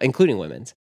style, including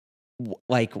women's.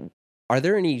 Like, are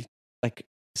there any like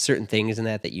certain things in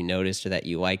that you noticed or that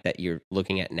you like that you're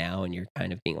looking at now and you're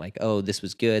kind of being like, oh, this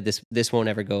was good. This won't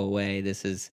ever go away. This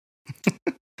is.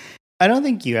 I don't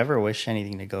think you ever wish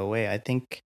anything to go away. I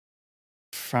think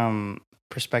from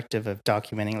perspective of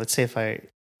documenting, let's say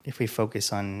if we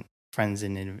focus on friends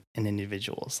and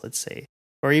individuals, let's say,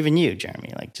 or even you,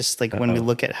 Jeremy, like just like when we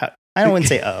look at how, I wouldn't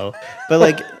say but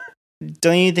like,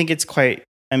 don't you think it's quite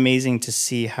amazing to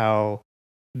see how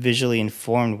visually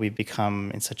informed we've become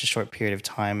in such a short period of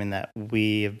time, and that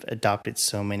we have adopted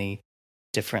so many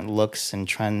different looks and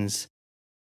trends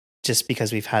just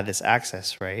because we've had this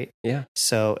access, right? Yeah.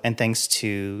 So, and thanks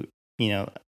to,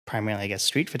 primarily, I guess,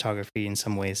 street photography in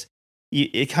some ways,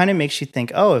 it kind of makes you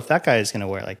think, oh, if that guy is going to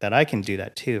wear it like that, I can do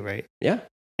that too, right? Yeah.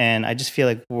 And I just feel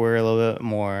like we're a little bit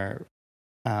more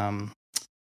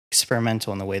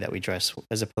experimental in the way that we dress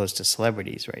as opposed to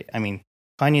celebrities, right? I mean,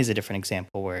 Kanye is a different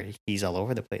example where he's all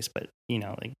over the place, but,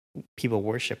 like people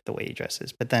worship the way he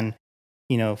dresses. But then,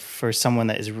 for someone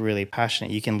that is really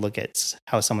passionate, you can look at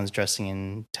how someone's dressing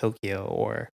in Tokyo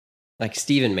or... Like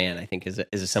Stephen Mann, I think,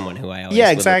 is someone who I always Yeah,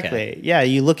 would exactly. look at. Yeah,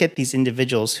 you look at these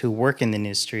individuals who work in the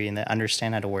industry and that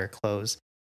understand how to wear clothes,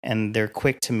 and they're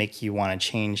quick to make you want to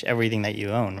change everything that you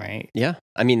own, right? Yeah.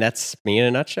 I mean, that's me in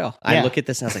a nutshell. I Yeah. look at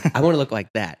this and I was like, I want to look like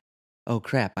that. Oh,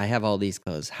 crap. I have all these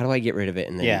clothes. How do I get rid of it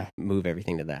and then move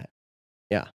everything to that?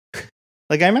 Yeah.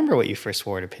 Like, I remember what you first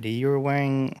wore to Pity. You were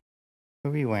wearing...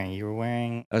 What were you wearing? You were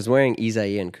wearing... I was wearing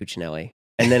Isaia and Cucinelli.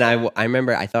 And then I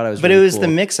remember I thought I was But really it was cool the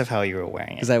mix of how you were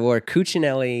wearing it. because I wore a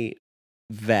Cucinelli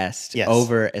vest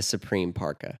over a Supreme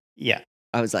parka. Yeah.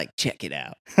 I was like, check it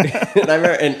out. And I remember,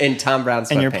 and Tom Brown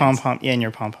sweatpants. And your pom-pom. Yeah, and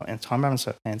your pom-pom. And Tom Brown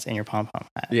sweatpants and your pom-pom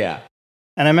hat. Yeah.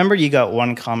 And I remember you got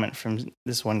one comment from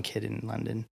this one kid in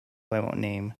London, who I won't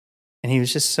name. And he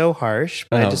was just so harsh.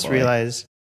 But I just realized...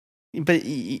 But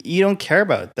you don't care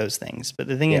about those things. But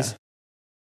the thing is,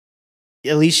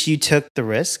 at least you took the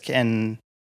risk, and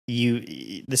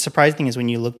the surprising thing is when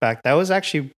you look back, that was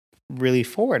actually really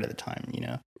forward at the time,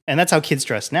 and that's how kids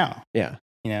dress now. Yeah.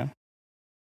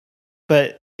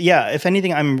 But yeah, if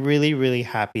anything, I'm really, really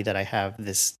happy that I have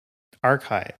this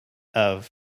archive of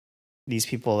these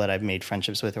people that I've made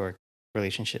friendships with or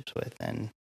relationships with. And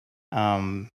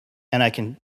I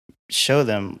can show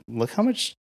them, look how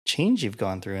much change you've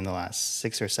gone through in the last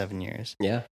 6 or 7 years.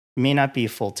 Yeah. It may not be a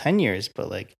full 10 years, but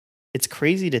like, it's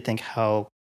crazy to think how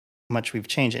much we've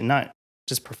changed, and not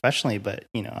just professionally, but,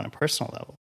 on a personal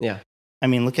level. Yeah. I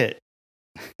mean, look at,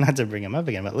 not to bring him up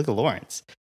again, but look at Lawrence.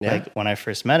 Yeah. Like when I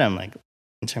first met him, like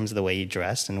in terms of the way he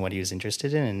dressed and what he was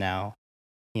interested in, and now,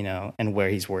 and where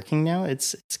he's working now,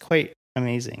 it's quite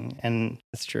amazing. And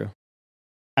that's true.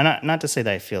 And not to say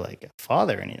that I feel like a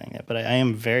father or anything like that, but I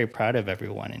am very proud of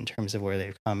everyone in terms of where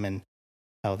they've come and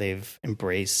how they've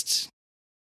embraced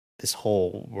this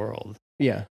whole world.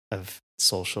 Yeah. Of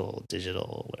social,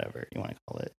 digital, whatever you want to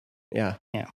call it. Yeah.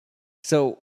 Yeah.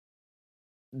 So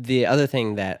the other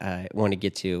thing that I want to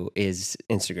get to is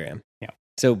Instagram. Yeah.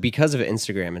 So because of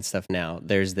Instagram and stuff now,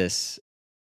 there's this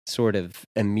sort of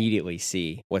immediately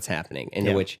see what's happening,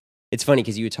 into which it's funny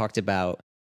because you talked about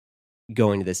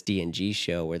going to this D&G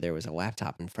show where there was a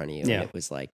laptop in front of you, and it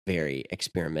was like very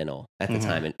experimental at the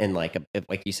time, and like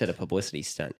you said, a publicity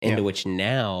stunt, into which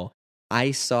now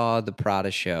I saw the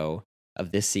Prada show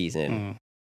of this season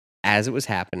as it was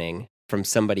happening from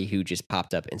somebody who just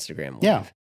popped up Instagram Live. Yeah.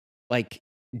 Like,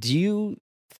 do you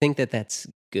think that that's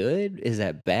good? Is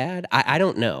that bad? I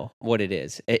don't know what it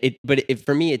is. But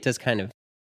for me, it does kind of,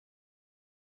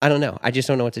 I don't know. I just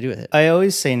don't know what to do with it. I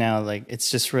always say now, like,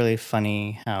 it's just really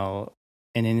funny how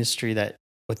an industry that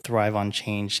would thrive on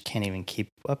change can't even keep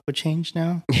up with change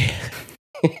now.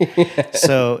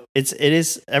 So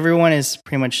everyone is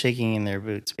pretty much shaking in their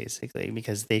boots basically,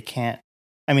 because they can't,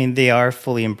 they are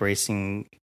fully embracing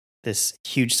this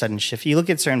huge sudden shift. You look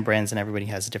at certain brands and everybody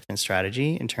has a different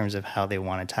strategy in terms of how they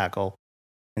want to tackle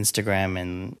Instagram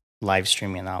and live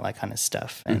streaming and all that kind of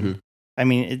stuff. And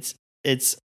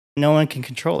it's no one can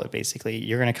control it basically.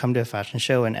 You're going to come to a fashion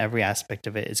show and every aspect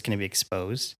of it is going to be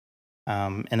exposed.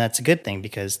 And that's a good thing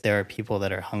because there are people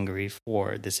that are hungry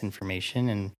for this information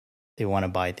and they want to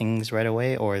buy things right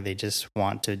away, or they just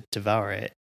want to devour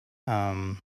it.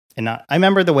 I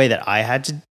remember the way that I had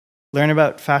to learn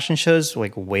about fashion shows,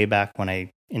 like way back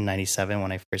in 97,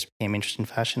 when I first became interested in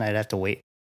fashion. I'd have to wait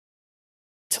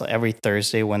till every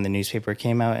Thursday when the newspaper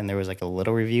came out and there was like a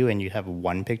little review and you'd have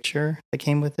one picture that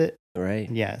came with it. Right.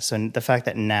 Yeah. So the fact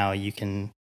that now you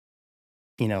can,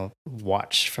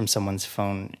 watch from someone's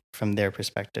phone, from their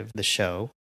perspective, the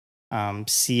show,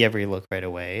 see every look right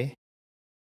away.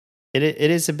 It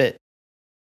is a bit,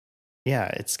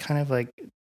 it's kind of like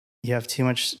you have too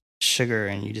much sugar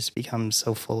and you just become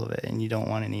so full of it and you don't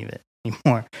want any of it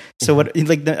anymore. So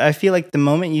I feel like the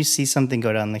moment you see something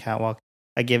go down the catwalk,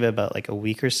 I give it about like a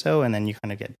week or so and then you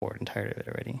kind of get bored and tired of it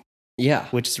already. Yeah.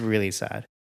 Which is really sad.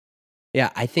 Yeah,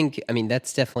 I think,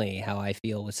 that's definitely how I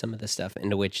feel with some of the stuff,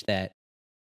 into which that,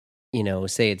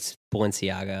 say it's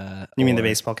Balenciaga. You mean the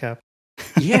baseball cap?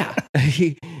 Yeah.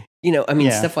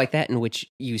 Stuff like that, in which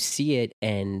you see it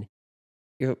and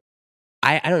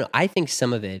I don't know. I think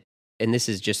some of it, and this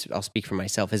is just, I'll speak for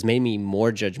myself, has made me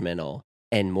more judgmental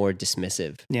and more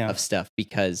dismissive of stuff,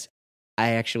 because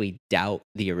I actually doubt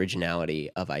the originality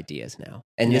of ideas now.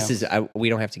 And this is, we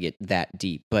don't have to get that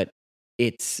deep, but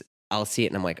I'll see it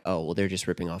and I'm like, oh, well, they're just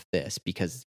ripping off this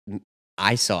because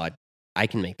I saw it, I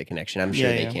can make the connection. I'm sure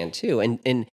they can too.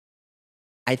 And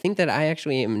I think that I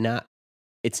actually am not,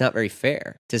 it's not very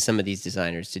fair to some of these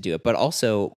designers to do it. But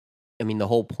also, I mean, the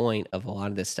whole point of a lot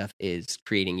of this stuff is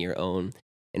creating your own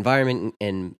environment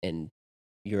and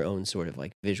your own sort of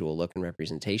like visual look and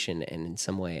representation. And in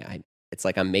some way, it's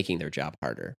like I'm making their job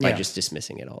harder by just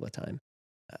dismissing it all the time.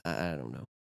 I don't know.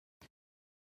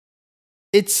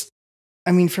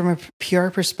 I mean, from a PR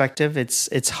perspective,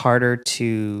 it's harder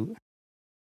to,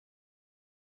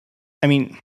 I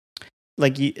mean,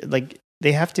 like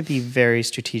they have to be very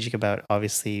strategic about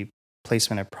obviously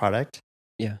placement of product.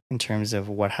 Yeah. In terms of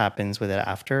what happens with it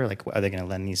after, like, are they going to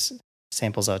lend these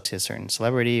samples out to a certain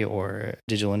celebrity or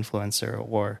digital influencer?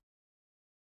 Or,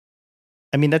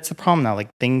 I mean, that's the problem now. Like,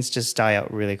 things just die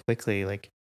out really quickly. Like,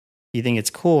 you think it's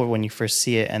cool when you first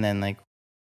see it, and then, like,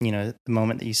 you know, the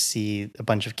moment that you see a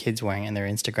bunch of kids wearing it and they're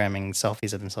Instagramming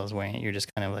selfies of themselves wearing it, you're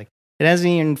just kind of like, it hasn't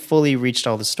even fully reached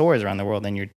all the stores around the world,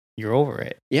 and you're over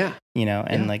it. Yeah. You know,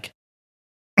 and like,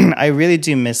 I really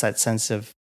do miss that sense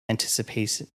of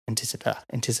anticipation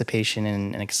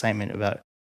and excitement about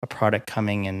a product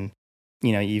coming, and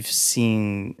you know, you've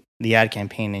seen the ad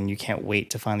campaign and you can't wait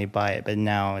to finally buy it, but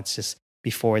now it's just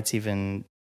before it's even,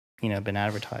 you know, been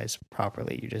advertised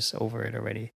properly, you're just over it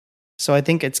already. So I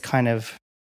think it's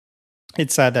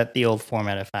sad that the old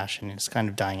format of fashion is kind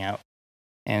of dying out,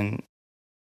 and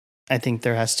I think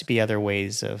there has to be other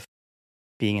ways of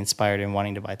being inspired and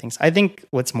wanting to buy things. I think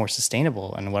what's more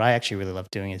sustainable and what I actually really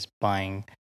love doing is buying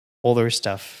older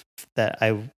stuff that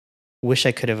I wish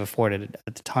I could have afforded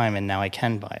at the time, and now I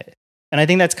can buy it. And I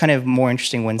think that's kind of more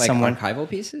interesting when like someone archival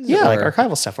pieces, like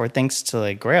archival stuff, or thanks to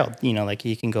like Grail, you know, like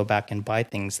you can go back and buy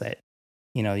things that,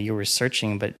 you know, you were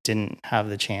searching but didn't have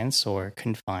the chance or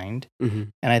couldn't find. Mm-hmm.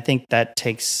 And I think that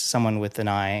takes someone with an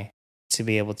eye to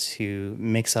be able to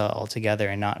mix it all together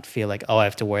and not feel like, oh, I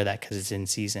have to wear that because it's in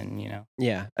season, you know?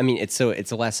 Yeah. I mean, it's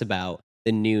less about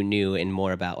the new and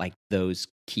more about like those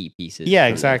key pieces. Yeah,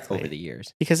 exactly. Over the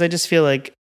years. Because I just feel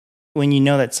like when you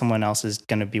know that someone else is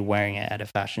going to be wearing it at a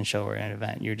fashion show or an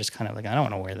event, you're just kind of like, I don't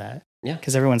want to wear that. Yeah.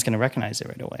 Because everyone's going to recognize it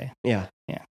right away. Yeah.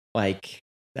 Yeah. Like,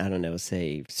 I don't know,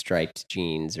 say striped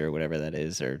jeans or whatever that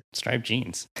is, or striped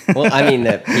jeans. Well, I mean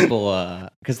that people,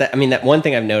 because that one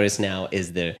thing I've noticed now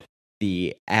is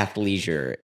the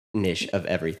athleisure niche of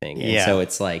everything. And so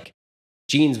it's like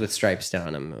jeans with stripes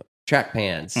down them, track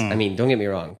pants. I mean, don't get me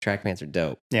wrong, track pants are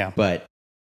dope. Yeah. But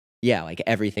yeah, like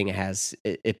everything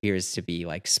it appears to be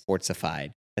like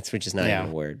sportsified. Which is not even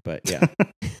a word, but yeah.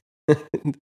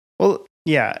 Well,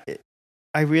 yeah.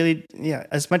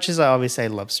 As much as I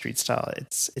love street style,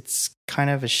 it's kind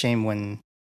of a shame when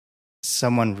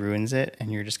someone ruins it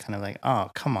and you're just kind of like, oh,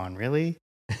 come on, really?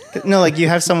 No, like you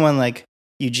have someone like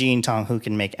Eugene Tong who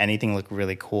can make anything look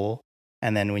really cool.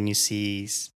 And then when you see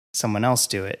someone else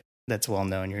do it that's well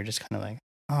known, you're just kind of like,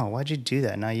 oh, why'd you do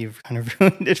that? Now you've kind of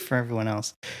ruined it for everyone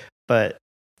else. But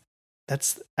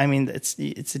it's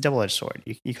a double-edged sword.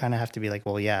 You kind of have to be like,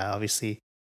 well, yeah, obviously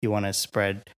you want to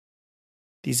spread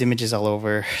these images all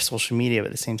over social media, but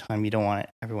at the same time, you don't want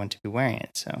everyone to be wearing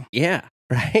it. So yeah,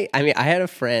 right. I mean, I had a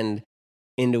friend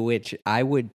into which I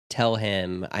would tell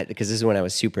him, because this is when I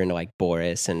was super into like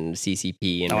Boris and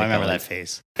CCP. And I remember that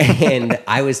phase. And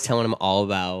I was telling him all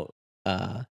about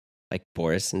like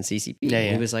Boris and CCP. Yeah,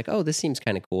 and he was like, oh, this seems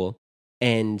kind of cool.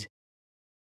 And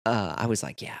I was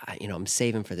like, yeah, you know, I'm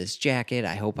saving for this jacket.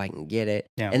 I hope I can get it.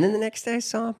 Yeah. And then the next day I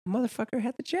saw motherfucker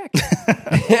had the jacket.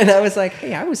 And I was like,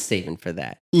 hey, I was saving for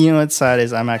that. You know what's sad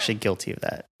is I'm actually guilty of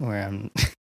that. Where I'm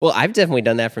Well, I've definitely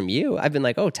done that from you. I've been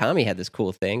like, oh, Tommy had this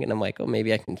cool thing. And I'm like, oh,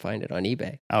 maybe I can find it on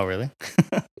eBay. Oh, really?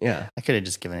 Yeah. I could have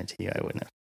just given it to you. I wouldn't have.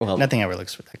 Well, nothing ever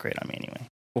looks that great on me anyway.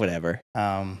 Whatever.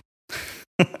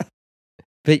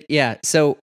 But yeah,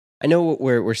 so I know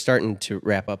we're starting to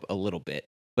wrap up a little bit,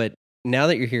 but now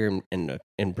that you're here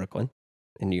in Brooklyn,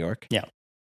 in New York,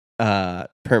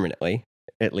 permanently,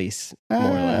 at least, more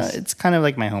or less. It's kind of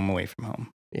like my home away from home.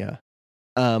 Yeah.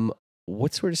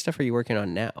 What sort of stuff are you working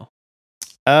on now?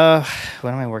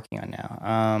 What am I working on now?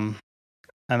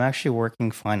 I'm actually working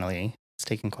finally. It's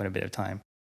taken quite a bit of time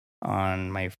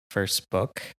on my first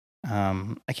book.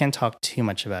 I can't talk too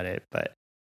much about it, but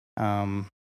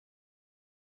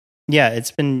yeah,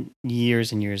 it's been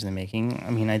years and years in the making. I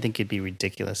mean, I think it'd be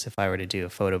ridiculous if I were to do a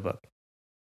photo book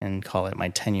and call it my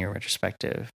 10-year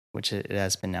retrospective, which it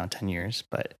has been now 10 years.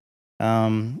 But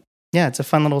yeah, it's a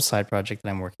fun little side project that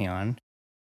I'm working on.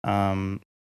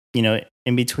 You know,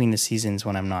 in between the seasons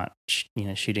when I'm not,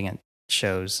 shooting at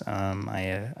shows,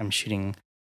 I'm shooting,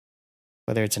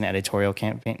 whether it's an editorial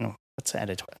campaign. No, what's an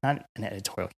editorial? Not an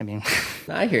editorial campaign.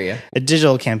 I hear you. A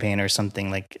digital campaign or something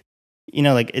like,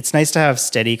 like it's nice to have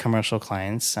steady commercial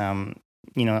clients. I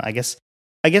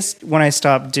guess when I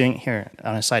stopped doing, here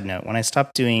on a side note, when I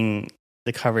stopped doing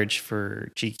the coverage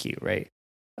for GQ, right?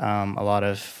 A lot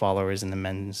of followers in the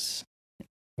men's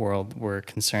world were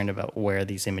concerned about where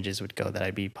these images would go that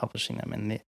I'd be publishing them.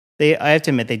 And I have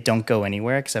to admit, they don't go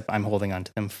anywhere except I'm holding on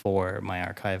to them for my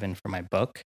archive and for my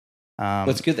book. Well,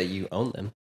 it's good that you own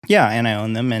them. Yeah, and I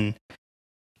own them. And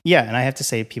and I have to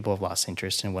say people have lost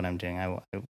interest in what I'm doing.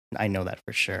 I know that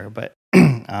for sure. But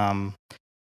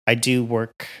I do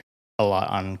work a lot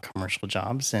on commercial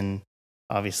jobs, and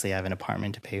obviously I have an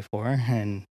apartment to pay for.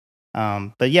 And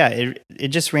but yeah, it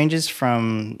just ranges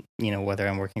from, whether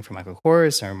I'm working for Michael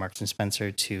Kors or Marks and Spencer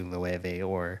to Loewe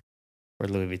or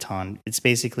Louis Vuitton. It's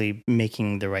basically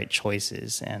making the right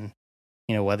choices, and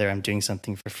whether I'm doing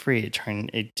something for free,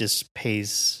 it just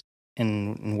pays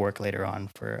in work later on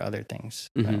for other things.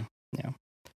 Mm-hmm.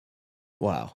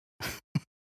 Wow.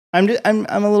 I'm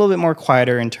a little bit more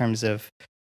quieter in terms of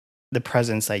the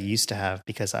presence I used to have,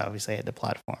 because I obviously had the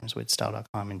platforms with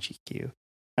Style.com and GQ,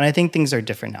 and I think things are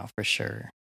different now for sure.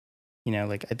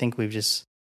 I think we're just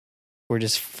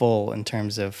full in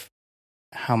terms of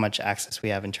how much access we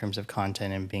have in terms of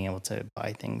content and being able to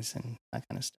buy things and that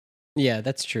kind of stuff. Yeah,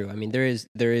 that's true. I mean, there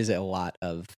is a lot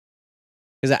of,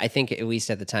 because I think at least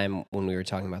at the time when we were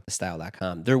talking about the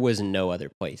Style.com, there was no other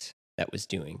place that was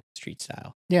doing street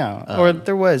style. Yeah, or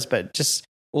there was, but just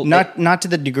not to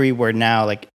the degree where now,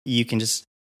 like, you can just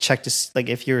check to, like,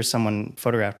 if you're someone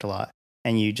photographed a lot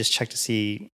and you just check to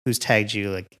see who's tagged you,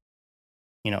 like,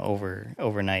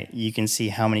 overnight, you can see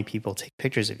how many people take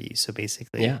pictures of you. So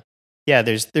basically, yeah,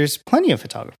 there's plenty of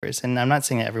photographers, and I'm not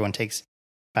saying that everyone takes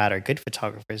bad or good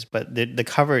photographers, but the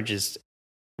coverage is,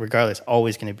 regardless,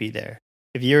 always going to be there.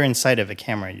 If you're inside of a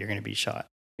camera, you're going to be shot.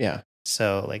 Yeah.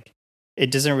 So, like,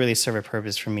 it doesn't really serve a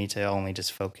purpose for me to only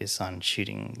just focus on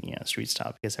shooting, street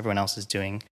style, because everyone else is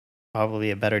doing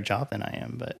probably a better job than I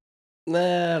am. But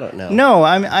I don't know. No,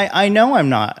 I know I'm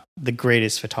not the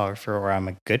greatest photographer, or I'm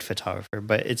a good photographer,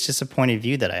 but it's just a point of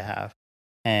view that I have,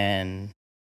 and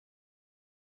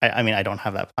I mean, I don't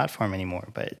have that platform anymore,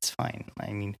 but it's fine.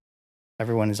 I mean,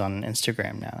 everyone is on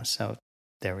Instagram now, so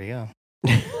there we go.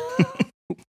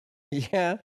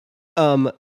 Yeah.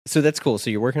 So that's cool. So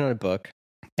you're working on a book,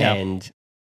 and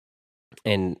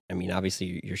I mean,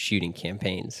 obviously you're shooting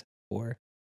campaigns for,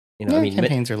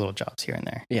 campaigns are little jobs here and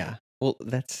there. Yeah. Well,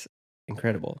 that's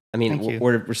incredible. I mean,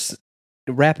 we're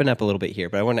wrapping up a little bit here,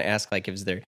 but I want to ask, like, is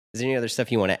there any other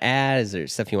stuff you want to add? Is there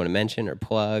stuff you want to mention or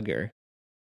plug or?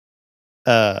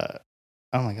 Oh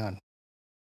my God.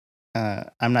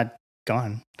 I'm not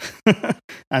gone.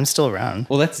 I'm still around.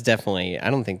 Well, that's definitely, I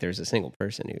don't think there's a single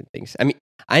person who thinks, I mean,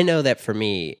 I know that for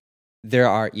me, there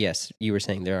are, yes, you were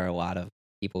saying there are a lot of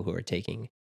people who are taking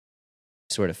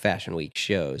sort of Fashion Week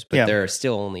shows, but there are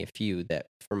still only a few that,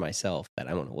 for myself, that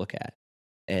I want to look at.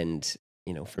 And,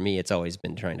 for me, it's always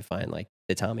been trying to find, like,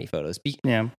 the Tommy photos.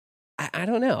 Yeah. I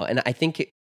don't know. And I think,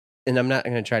 and I'm not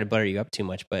going to try to butter you up too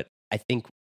much, but I think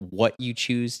what you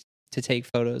choose to take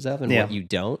photos of and what you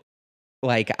don't,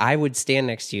 like, I would stand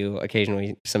next to you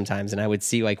occasionally sometimes, and I would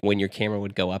see, like, when your camera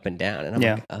would go up and down, and I'm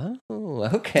like, oh,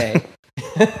 okay.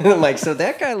 I'm like, so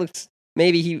that guy looks,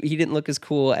 maybe he didn't look as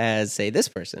cool as, say, this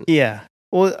person. Yeah.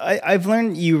 Well, I've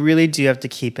learned you really do have to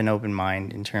keep an open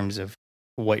mind in terms of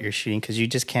what you're shooting, because you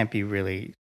just can't be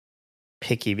really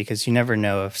picky, because you never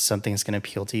know if something's going to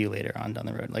appeal to you later on down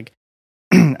the road. Like,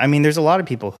 I mean, there's a lot of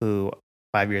people who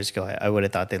 5 years ago I would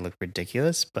have thought they looked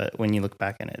ridiculous, but when you look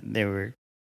back at it, they were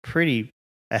pretty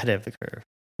ahead of the curve.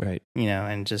 Right.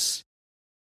 And just,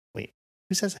 wait,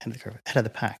 who says ahead of the curve? Ahead of the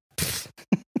pack.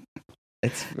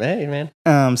 It's, hey,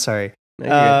 man. Sorry.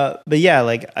 But yeah,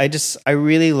 like, I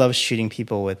really love shooting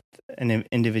people with an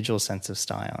individual sense of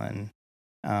style, and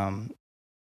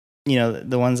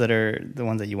the ones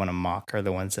that you want to mock are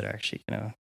the ones that are actually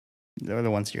they're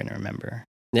the ones you're gonna remember.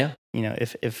 Yeah.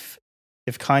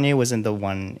 If Kanye wasn't the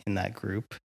one in that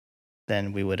group,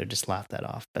 then we would have just laughed that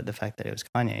off. But the fact that it was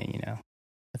Kanye,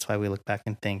 that's why we look back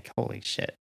and think, holy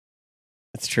shit.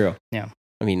 That's true. Yeah.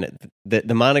 I mean,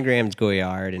 the monogrammed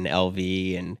Goyard and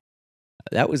LV, and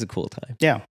that was a cool time.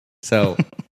 Yeah. So,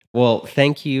 well,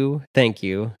 thank you for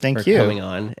coming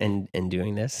on and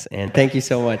doing this. And thank you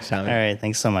so much, Tommy. All right.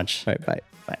 Thanks so much. All right. Bye.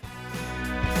 Bye.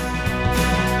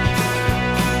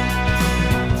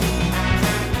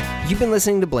 You've been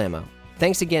listening to Blammo.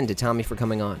 Thanks again to Tommy for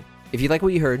coming on. If you like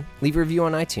what you heard, leave a review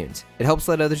on iTunes. It helps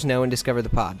let others know and discover the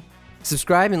pod.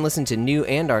 Subscribe and listen to new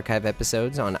and archive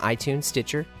episodes on iTunes,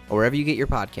 Stitcher, or wherever you get your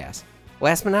podcasts.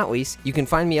 Last but not least, you can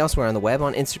find me elsewhere on the web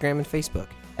on Instagram and Facebook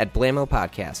at Blammo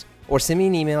Podcast, or send me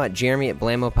an email at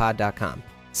jeremy@blammopod.com.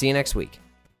 See you next week.